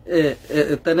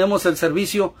 tenemos el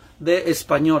servicio de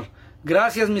español.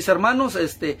 Gracias, mis hermanos,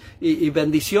 y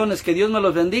bendiciones, que Dios me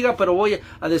los bendiga, pero voy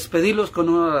a despedirlos con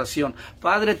una oración.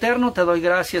 Padre eterno, te doy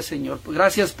gracias, Señor.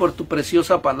 Gracias por tu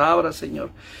preciosa palabra,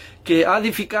 Señor, que ha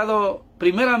edificado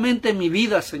primeramente mi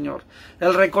vida, Señor.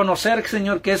 El reconocer,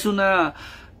 Señor, que es una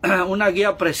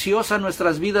guía preciosa en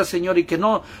nuestras vidas, Señor, y que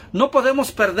no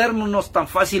podemos perdernos tan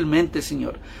fácilmente,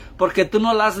 Señor, porque tú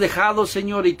nos la has dejado,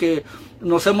 Señor, y que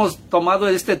nos hemos tomado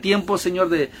este tiempo, Señor,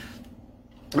 de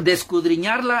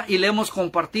escudriñarla, y le hemos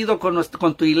compartido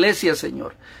con tu iglesia,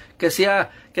 Señor.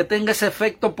 Que tenga ese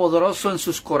efecto poderoso en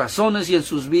sus corazones y en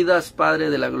sus vidas, Padre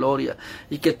de la gloria.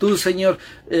 Y que tú, Señor,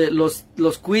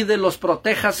 los cuides, los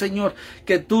protejas, Señor.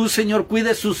 Que tú, Señor,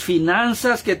 cuides sus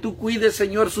finanzas. Que tú cuides,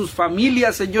 Señor, sus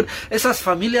familias, Señor. Esas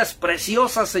familias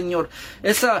preciosas, Señor.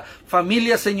 Esa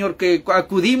familia, Señor, que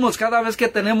acudimos cada vez que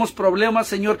tenemos problemas,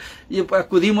 Señor. Y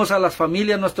acudimos a las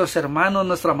familias, nuestros hermanos,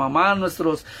 nuestra mamá,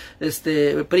 nuestros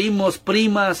primos,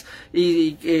 primas.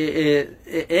 Y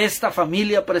esta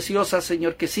familia preciosa,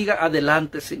 Señor, que siga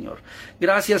adelante, Señor.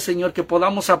 Gracias, Señor, que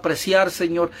podamos apreciar,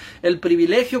 Señor, el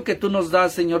privilegio que tú nos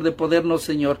das, Señor, de podernos,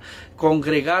 Señor,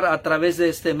 congregar a través de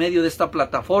este medio, de esta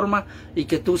plataforma, y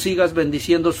que tú sigas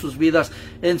bendiciendo sus vidas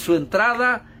en su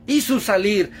entrada y su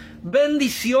salir.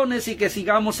 Bendiciones, y que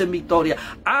sigamos en victoria.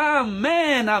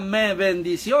 Amén, amén.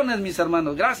 Bendiciones, mis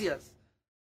hermanos. Gracias.